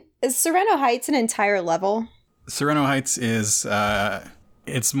Serrano Heights an entire level? Serrano Heights is,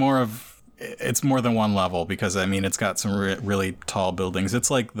 it's more than one level because, I mean, it's got some really tall buildings.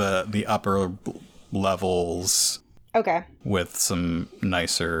 It's like the upper levels. Okay. With some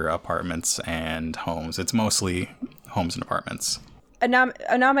nicer apartments and homes. It's mostly homes and apartments.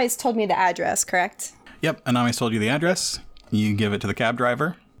 Aname's told me the address, correct? Yep, Aname's told you the address. You give it to the cab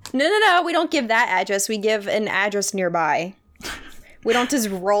driver. No, we don't give that address. We give an address nearby. We don't just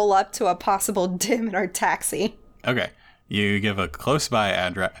roll up to a possible dim in our taxi. Okay. You give a close by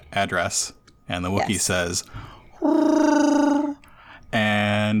address, and the Wookiee says,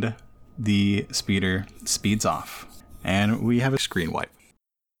 and the speeder speeds off. And we have a screen wipe.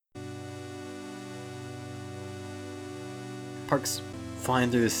 Park's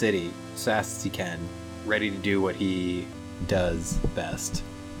flying through the city as fast as he can, ready to do what he does best.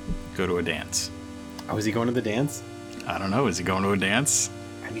 Go to a dance. Oh, is he going to the dance? I don't know. Is he going to a dance?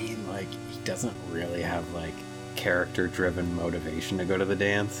 I mean, he doesn't really have, character-driven motivation to go to the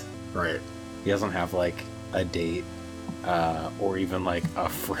dance. Right. He doesn't have, a date, or even, a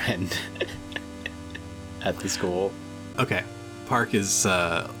friend at the school. Okay. Park is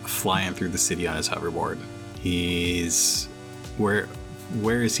flying through the city on his hoverboard. He's... Where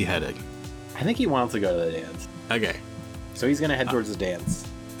is he heading? I think he wants to go to the dance. Okay. So he's going to head towards the dance.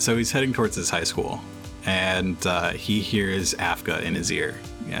 So he's heading towards his high school, and he hears Afka in his ear.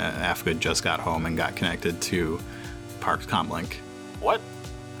 Afka just got home and got connected to Park's comlink. What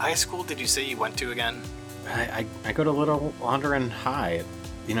high school did you say you went to again? I go to Little Onderon High.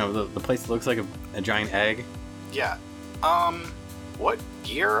 You know, the place that looks like a giant egg. Yeah. What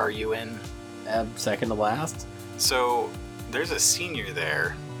year are you in? Second to last. So there's a senior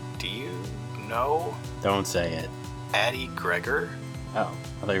there. Do you know Don't say it. Addie Gregor? Oh,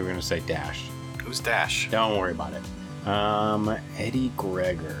 I thought you were going to say Dash. Who's Dash? Don't worry about it. Eddie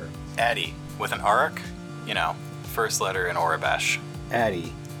Gregor. Addie, with an Auric? You know, first letter in Orabesh.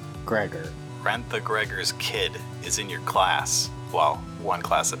 Addie Gregor. Rentha Gregor's kid is in your class. Well, one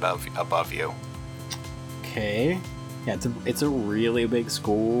class above you. Okay. Yeah, it's a really big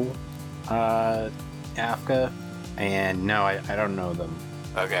school, Afka. And no, I don't know them.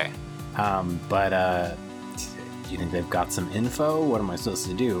 Okay. But do you think they've got some info? What am I supposed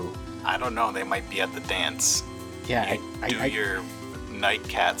to do? I don't know. They might be at the dance. Yeah, Do your night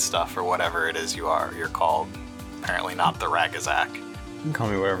cat stuff or whatever it is you're called. Apparently not the Ragazak. You can call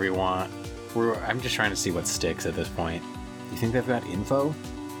me whatever you want. I'm just trying to see what sticks at this point. You think they've got info?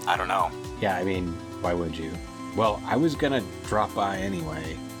 I don't know. Yeah, I mean, why would you? Well, I was gonna drop by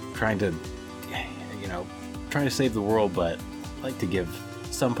anyway, trying to save the world, but I'd like to give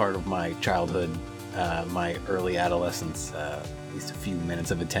some part of my childhood, my early adolescence, at least a few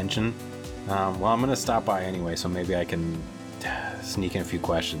minutes of attention. Well, I'm gonna stop by anyway, so maybe I can sneak in a few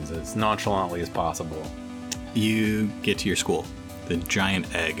questions as nonchalantly as possible. You get to your school. The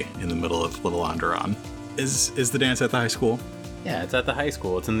giant egg in the middle of Little Onderon. Is the dance at the high school? Yeah, it's at the high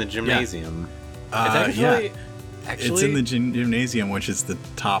school. It's in the gymnasium. Actually, Actually, it's in the gymnasium, which is the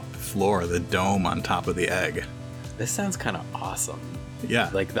top floor, the dome on top of the egg. this sounds kind of awesome.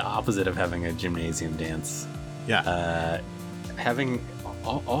 Yeah, Like the opposite of having a gymnasium dance. yeah. Having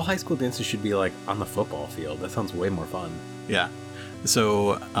all high school dances should be like on the football field. That sounds way more fun. Yeah.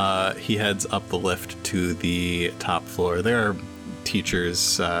 So he heads up the lift to the top floor. There are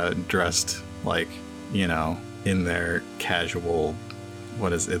teachers dressed like, in their casual,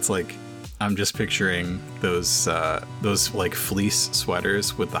 it's like, I'm just picturing those like fleece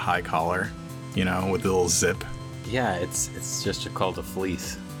sweaters with the high collar, with the little zip. Yeah, it's just called a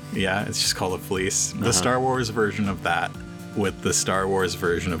fleece. Yeah, it's just called a fleece. The Star Wars version of that with the Star Wars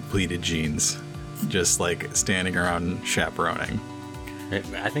version of pleated jeans. Just like standing around chaperoning.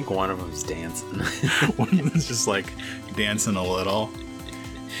 I think one of them's dancing. One of them's just like dancing a little.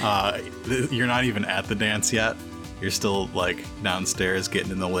 You're not even at the dance yet. You're still like downstairs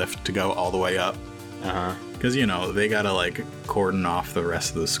getting in the lift to go all the way up. Uh-huh. Because, they gotta like cordon off the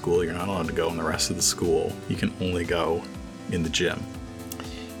rest of the school. You're not allowed to go in the rest of the school. You can only go in the gym.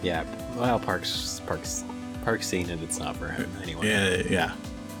 Yeah, well, Park's seen it. It's not for him anyway. Yeah.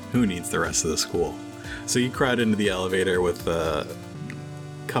 Who needs the rest of the school? So you crowd into the elevator with a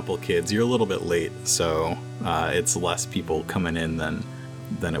couple kids. You're a little bit late, so it's less people coming in than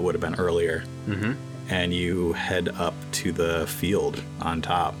it would have been earlier. Mm-hmm. And you head up to the field on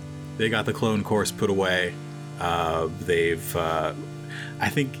top. They got the clone course put away. I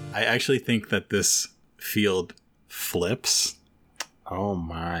actually think that this field flips. Oh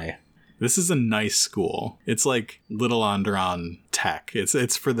my. This is a nice school. It's like Little Onderon Tech.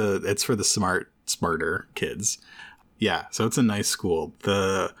 It's for the smarter kids. Yeah, so it's a nice school.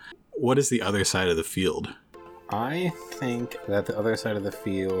 What is the other side of the field? I think that the other side of the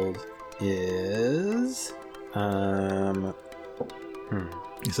field is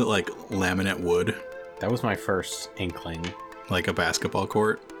Is it like laminate wood? That was my first inkling. Like a basketball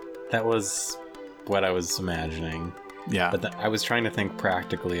court? That was what I was imagining. Yeah. But I was trying to think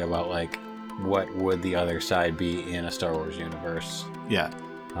practically about like what would the other side be in a Star Wars universe. Yeah.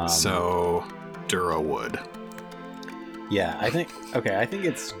 So Duro wood. Yeah, I think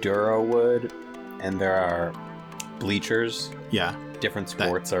it's Duro wood, and there are bleachers. Yeah. Different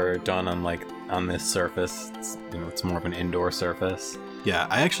sports are done on this surface. It's more of an indoor surface. Yeah,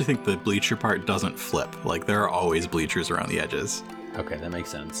 I actually think the bleacher part doesn't flip. Like, there are always bleachers around the edges. Okay, that makes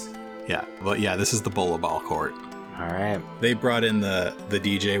sense. Yeah, but yeah, this is the Bola Ball court. All right. They brought in the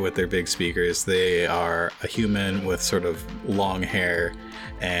DJ with their big speakers. They are a human with sort of long hair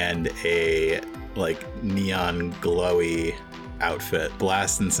and a like neon glowy outfit,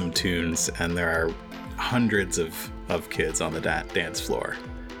 blasting some tunes, and there are hundreds of kids on the dance floor.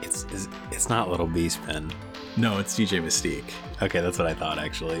 It's not Little Beastpin. No, it's DJ Mystique. Okay, that's what I thought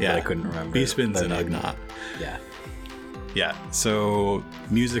actually. Yeah, but I couldn't remember. Beastpin's an Ugnaught. Yeah. Yeah, so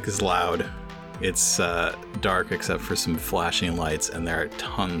music is loud. It's dark except for some flashing lights, and there are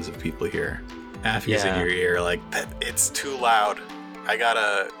tons of people here. Affy's in your ear like, it's too loud. I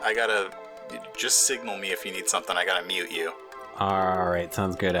gotta just signal me if you need something. I gotta mute you. All right,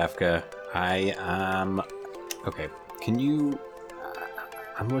 sounds good, Afka. Okay. Can you?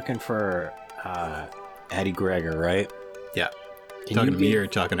 I'm looking for Addie Gregor, right? Yeah. Can talking you to me or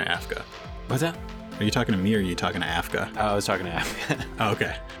talking to Afka? What's that? Are you talking to me or are you talking to Afka? Oh, I was talking to Afka. Oh,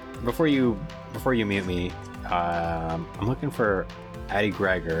 okay. Before you mute me, I'm looking for Addie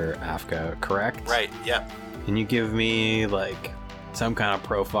Gregor, Afka, correct? Right, yeah. Can you give me like some kind of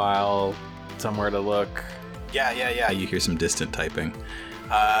profile, somewhere to look? Yeah. You hear some distant typing.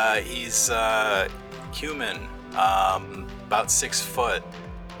 He's human, about 6 foot,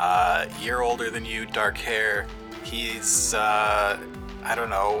 year older than you, dark hair. He's I don't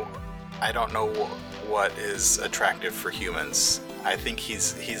know what is attractive for humans. I think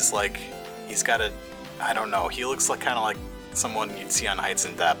he's got a, I don't know, he looks like kind of like someone you'd see on Heights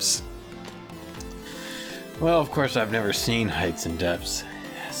and Depths. Well, of course, I've never seen Heights and Depths,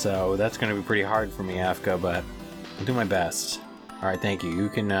 so that's going to be pretty hard for me, Afka, but I'll do my best. All right, thank you. You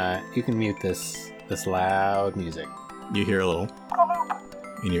can mute this this loud music. You hear a little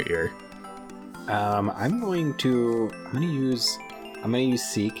in your ear. I'm gonna use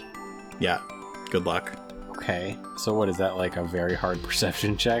Seek. Yeah. Good luck. Okay. So what is that, like a very hard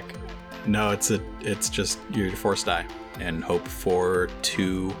perception check? No, it's just your force die and hope for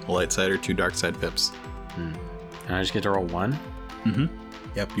 2 light side or 2 dark side pips. And I just get to roll 1? Mm-hmm.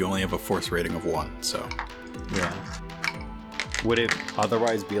 Yep, you only have a force rating of 1, so. Yeah. Would it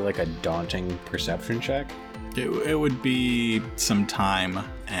otherwise be like a daunting perception check? It would be some time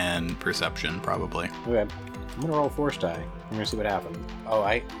and perception, probably. Okay. I'm gonna roll force die. I'm gonna see what happens. Oh,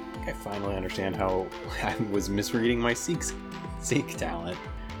 I finally understand how I was misreading my Seek talent.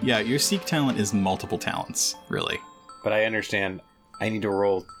 Yeah, your Seek talent is multiple talents, really. But I understand I need to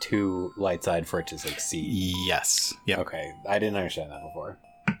roll 2 light side for it to succeed. Yes. Yep. Okay, I didn't understand that before.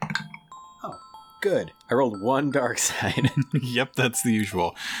 Oh, good. I rolled 1 dark side. Yep, that's the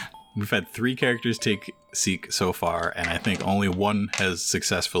usual. We've had 3 characters take Seek so far, and I think only 1 has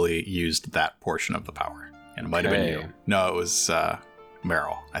successfully used that portion of the power. And it might have been you. No, it was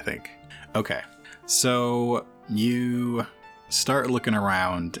Meryl, I think. Okay, so you start looking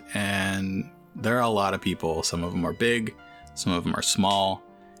around, and there are a lot of people. Some of them are big, some of them are small.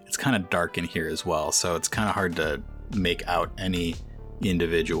 It's kind of dark in here as well, so it's kind of hard to make out any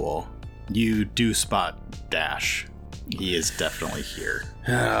individual. You do spot Dash. He is definitely here.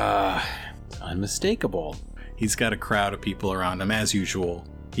 Unmistakable. He's got a crowd of people around him, as usual.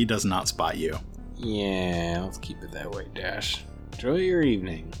 He does not spot you. Yeah, let's keep it that way, Dash. Enjoy your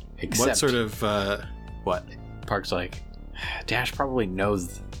evening. Except, What sort of, what? Park's like, Dash probably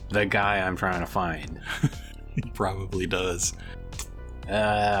knows the guy I'm trying to find. He probably does.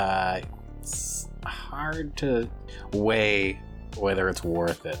 It's hard to weigh whether it's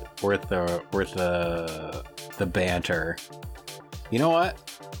worth it. Worth the banter. You know what?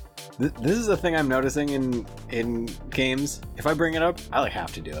 This is a thing I'm noticing in games. If I bring it up, I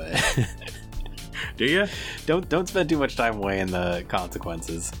have to do it. Do you? Don't spend too much time weighing the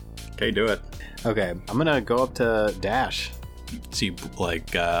consequences. Okay, do it. Okay, I'm gonna go up to Dash. So you, break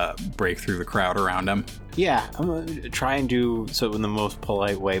through the crowd around him? Yeah, I'm gonna try and do so in the most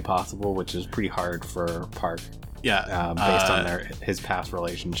polite way possible, which is pretty hard for Park. Yeah. Based on his past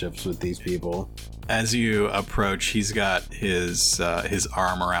relationships with these people. As you approach, he's got his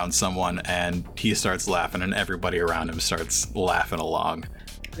arm around someone, and he starts laughing, and everybody around him starts laughing along.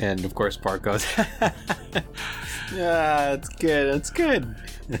 And of course, Park goes, "Yeah, it's good. It's good."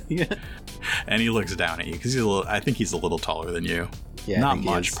 And he looks down at you because I think he's a little taller than you. Yeah, not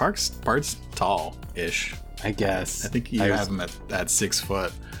much. Park's tall-ish. I guess. I think you have him at 6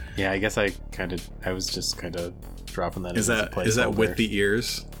 foot. Yeah, I guess I was just kind of dropping that. Is that with the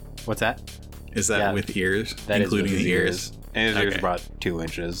ears? What's that? Is that with ears? That including is with the ears? And his ears about 2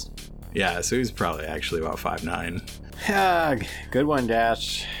 inches. Yeah, so he's probably actually about 5'9". Yeah, good one,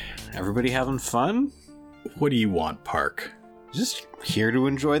 Dash. Everybody having fun? What do you want, Park? Just here to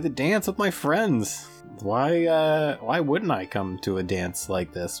enjoy the dance with my friends. Why wouldn't I come to a dance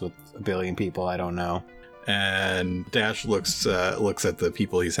like this with a billion people I don't know? And Dash looks at the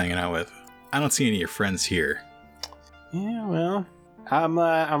people he's hanging out with. I don't see any of your friends here. Yeah, well,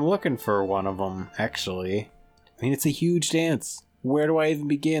 I'm looking for one of them, actually. I mean, it's a huge dance. Where do I even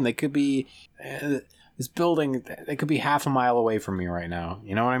begin? They could be this building. They could be half a mile away from me right now.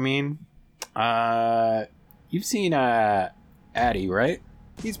 You know what I mean? You've seen Addy, right?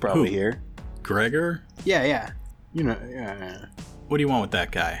 He's probably here. Gregor? Yeah. You know. Yeah. What do you want with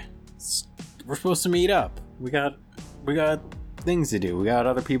that guy? We're supposed to meet up. We got things to do. We got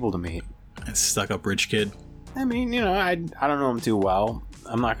other people to meet. A stuck-up rich kid. I mean, you know, I don't know him too well.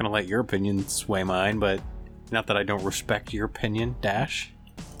 I'm not gonna let your opinion sway mine, but not that I don't respect your opinion, Dash.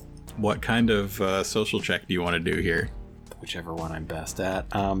 What kind of social check do you want to do here? Whichever one I'm best at.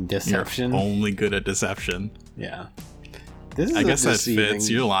 Deception. You're only good at deception. Yeah. I guess that fits.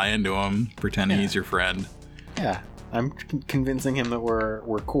 You're lying to him, pretending he's your friend. Yeah. I'm convincing him that we're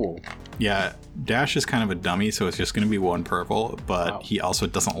cool. Yeah, Dash is kind of a dummy, so it's just going to be 1 purple, but he also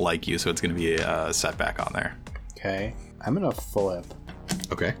doesn't like you, so it's going to be a setback on there. Okay. I'm going to flip.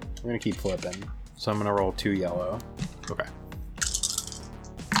 Okay. I'm going to keep flipping. So I'm going to roll 2 yellow. Okay.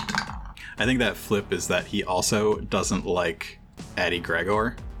 I think that flip is that he also doesn't like Addy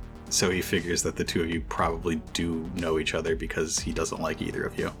Gregor, so he figures that the two of you probably do know each other because he doesn't like either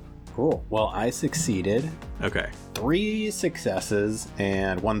of you. Cool. Well, I succeeded. Okay. 3 successes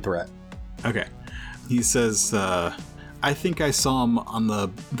and 1 threat. Okay. He says, I think I saw him on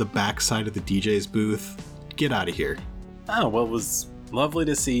the back side of the DJ's booth. Get out of here. Oh, well, it was lovely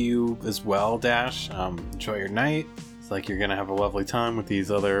to see you as well, Dash. Enjoy your night. It's like you're going to have a lovely time with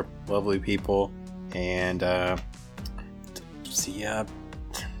these other lovely people. And see ya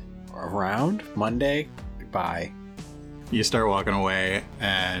around Monday. Bye. You start walking away,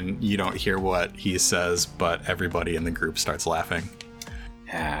 and you don't hear what he says, but everybody in the group starts laughing.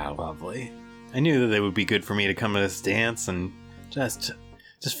 Ah, lovely. I knew that they would be good for me to come to this dance and just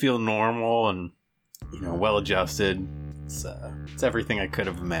feel normal and, well adjusted. It's everything I could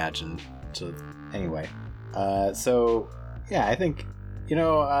have imagined. So anyway, I think,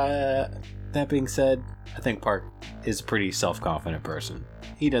 that being said, I think Park is a pretty self-confident person.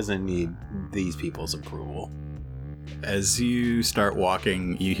 He doesn't need these people's approval. As you start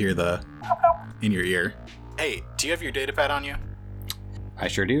walking, you hear in your ear, "Hey, do you have your data pad on you?" I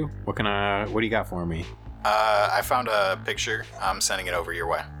sure do. What do you got for me? I found a picture. I'm sending it over your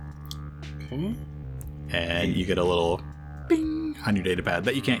way. Okay. And you get a little bing on your data pad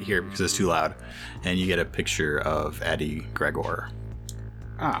that you can't hear because it's too loud. And you get a picture of Eddie Gregor.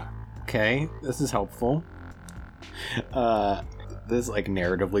 Ah, okay. This is helpful. This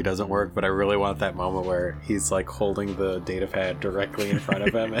narratively doesn't work, but I really want that moment where he's holding the data pad directly in front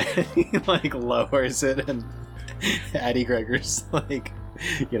of him and he lowers it and Eddie Gregor's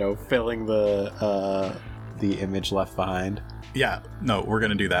filling the image left behind. Yeah, no, we're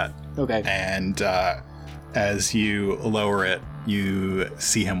gonna do that. Okay. And as you lower it, you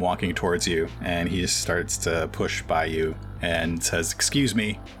see him walking towards you, and he starts to push by you and says, "Excuse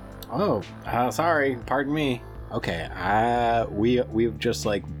me." Oh, sorry. Pardon me. Okay. We've just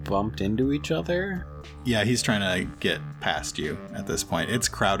bumped into each other. Yeah, he's trying to get past you at this point. It's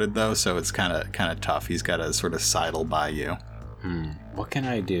crowded though, so it's kind of tough. He's got to sort of sidle by you. What can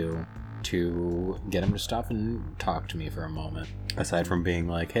I do to get him to stop and talk to me for a moment? Aside from being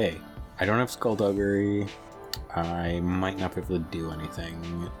hey, I don't have skullduggery. I might not be able to do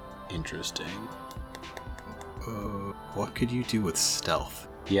anything interesting. What could you do with stealth?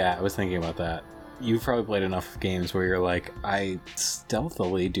 Yeah, I was thinking about that. You've probably played enough games where you're I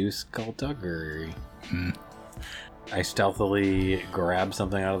stealthily do skullduggery. I stealthily grab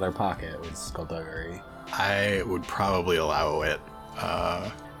something out of their pocket with skullduggery. I would probably allow it.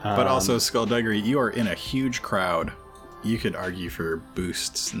 But also, skullduggery, you are in a huge crowd. You could argue for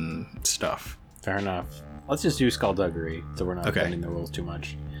boosts and stuff. Fair enough. Let's just do skullduggery so we're not bending the rules too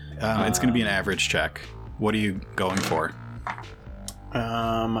much. It's going to be an average check. What are you going for?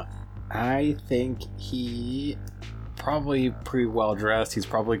 I think he probably pretty well dressed. He's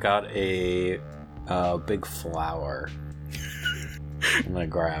probably got a big flower. I'm gonna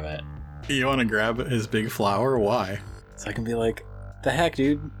grab it. You want to grab his big flower? Why? So I can be the heck,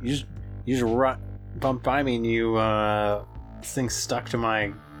 dude? You just bumped by me and this thing stuck to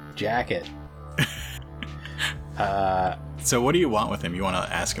my jacket. So what do you want with him? You want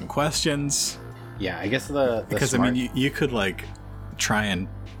to ask him questions? Yeah, I guess because you could try and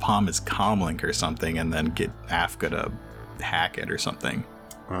palm his comlink or something, and then get Afka to hack it or something.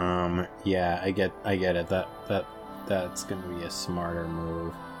 Yeah, I get it. That's gonna be a smarter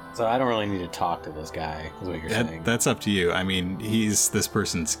move. So I don't really need to talk to this guy, is what you're saying. That's up to you. I mean, he's this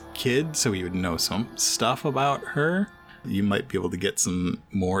person's kid, so he would know some stuff about her. You might be able to get some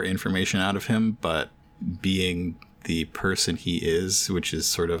more information out of him, but being the person he is, which is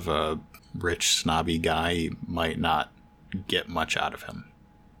sort of a rich, snobby guy, you might not get much out of him.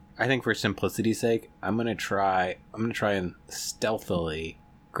 I think for simplicity's sake, I'm gonna try and stealthily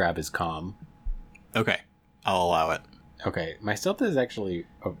grab his comm. Okay, I'll allow it. Okay, my stealth is actually,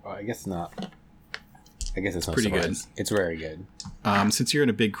 I guess not. I guess it's not pretty good. It's very good. Since you're in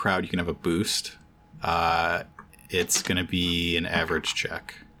a big crowd, you can have a boost. It's gonna be an average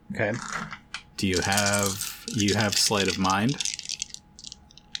check. Okay. Do you have sleight of mind?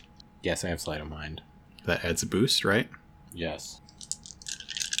 Yes, I have sleight of mind. That adds a boost, right? Yes.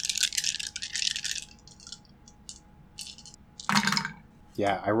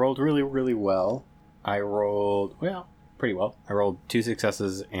 Yeah, I rolled really, really well. Pretty well. I rolled 2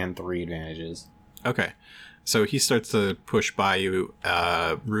 successes and 3 advantages. Okay. So he starts to push by you,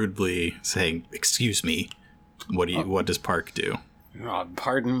 rudely saying, "Excuse me." What does Park do?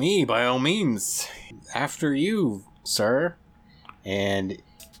 Pardon me, by all means. After you, sir. And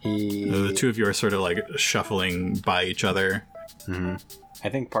the two of you are sort of shuffling by each other. Mm-hmm. I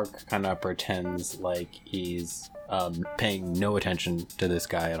think Park kind of pretends like he's paying no attention to this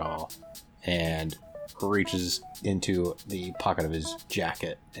guy at all, and reaches into the pocket of his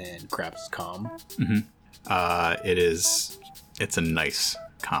jacket and grabs his comm. Mm-hmm. It's a nice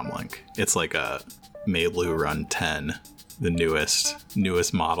comlink. It's like a Meilu Run 10, the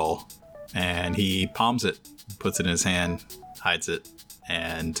newest model, and he palms it, puts it in his hand, hides it,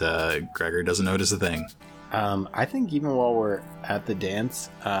 and Gregor doesn't notice a thing. I think even while we're at the dance,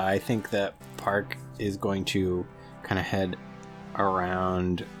 I think that Park is going to kind of head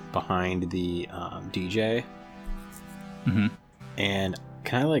around behind the DJ. Mm-hmm. And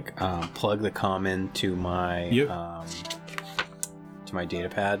can I like plug the comm into my to my data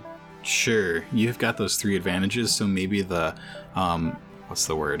pad? Sure. You've got those 3 advantages, so maybe the what's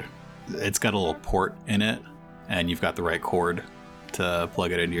the word? It's got a little port in it, and you've got the right cord to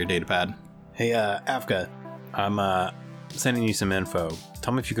plug it into your data pad. Hey, Afka, I'm sending you some info.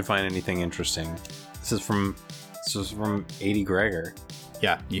 Tell me if you can find anything interesting. This is from A.D. Gregor.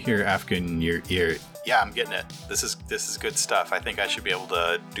 Yeah, you hear Afka in your ear. Yeah, I'm getting it. This is good stuff. I think I should be able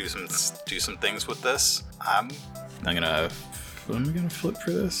to do some things with this. I'm gonna flip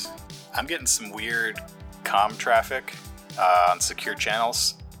for this. I'm getting some weird comm traffic on secure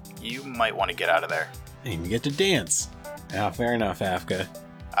channels. You might want to get out of there. And you get to dance. Yeah, fair enough, Afka.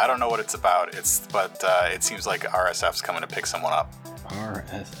 I don't know what it's about. But it seems like RSF's coming to pick someone up.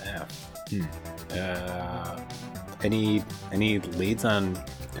 RSF. Any leads on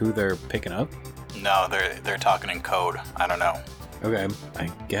who they're picking up? No, they're talking in code. I don't know. Okay,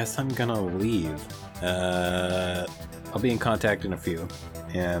 I guess I'm gonna leave. I'll be in contact in a few.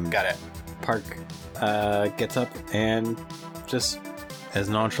 Got it. Park gets up and just as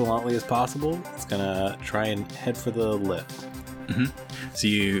nonchalantly as possible, it's gonna try and head for the lift. Mm-hmm. So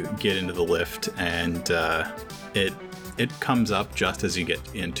you get into the lift, and it comes up just as you get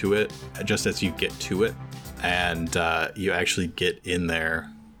into it, just as you get to it, and you actually get in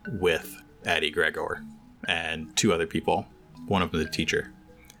there with Addie Gregor and 2 other people, one of them the teacher,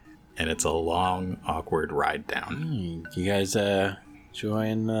 and it's a long, awkward ride down. You guys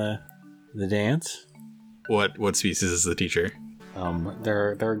join the dance? What species is the teacher?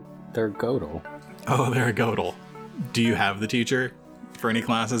 They're Godel. Oh, they're a Godel. Do you have the teacher for any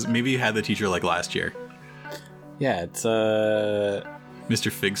classes? Maybe you had the teacher like last year. Yeah, it's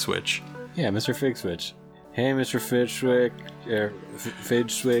Mr. Fig Switch. Yeah, Mr. Fig Switch. Hey, Mr. Fidgeswick,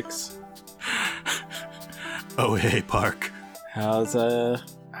 Fidgeswicks. Oh, hey, Park. How's what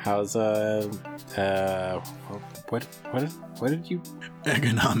did you?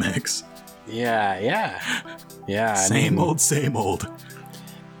 Economics. Yeah. Same old.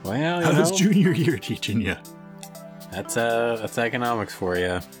 Well, How was junior year teaching you? That's economics for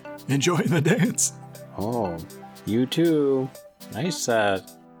you. Enjoying the dance. Oh, you too. Nice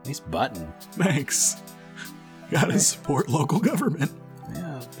button. Thanks. Gotta support local government.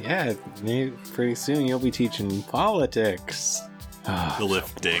 Yeah. Maybe pretty soon you'll be teaching politics. The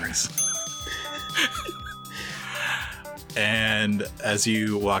lift dings. And as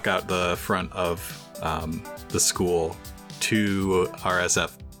you walk out the front of the school, 2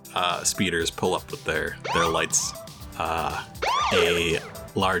 RSF speeders pull up with their lights. A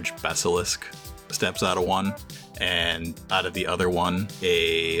large basilisk steps out of one, and out of the other one,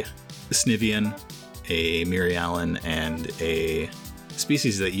 a Snivian, a Mirialan, and a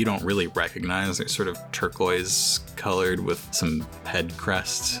species that you don't really recognize. They're sort of turquoise colored with some head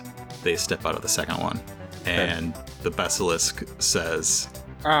crests. They step out of the second one, and the basilisk says,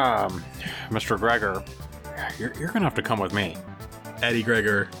 Mr. Gregor, you're gonna have to come with me. Eddie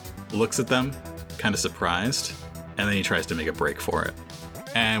Gregor looks at them, kind of surprised, and then he tries to make a break for it.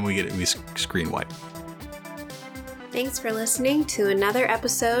 And we screen wipe. Thanks for listening to another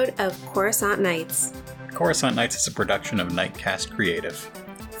episode of Coruscant Nights. Coruscant Nights is a production of Nightcast Creative.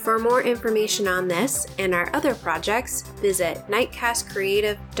 For more information on this and our other projects, visit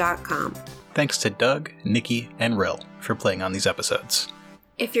nightcastcreative.com. Thanks to Doug, Nikki, and Rill for playing on these episodes.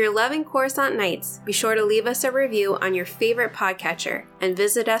 If you're loving Coruscant Nights, be sure to leave us a review on your favorite podcatcher and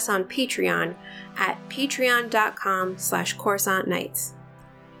visit us on Patreon at patreon.com/CoruscantNights.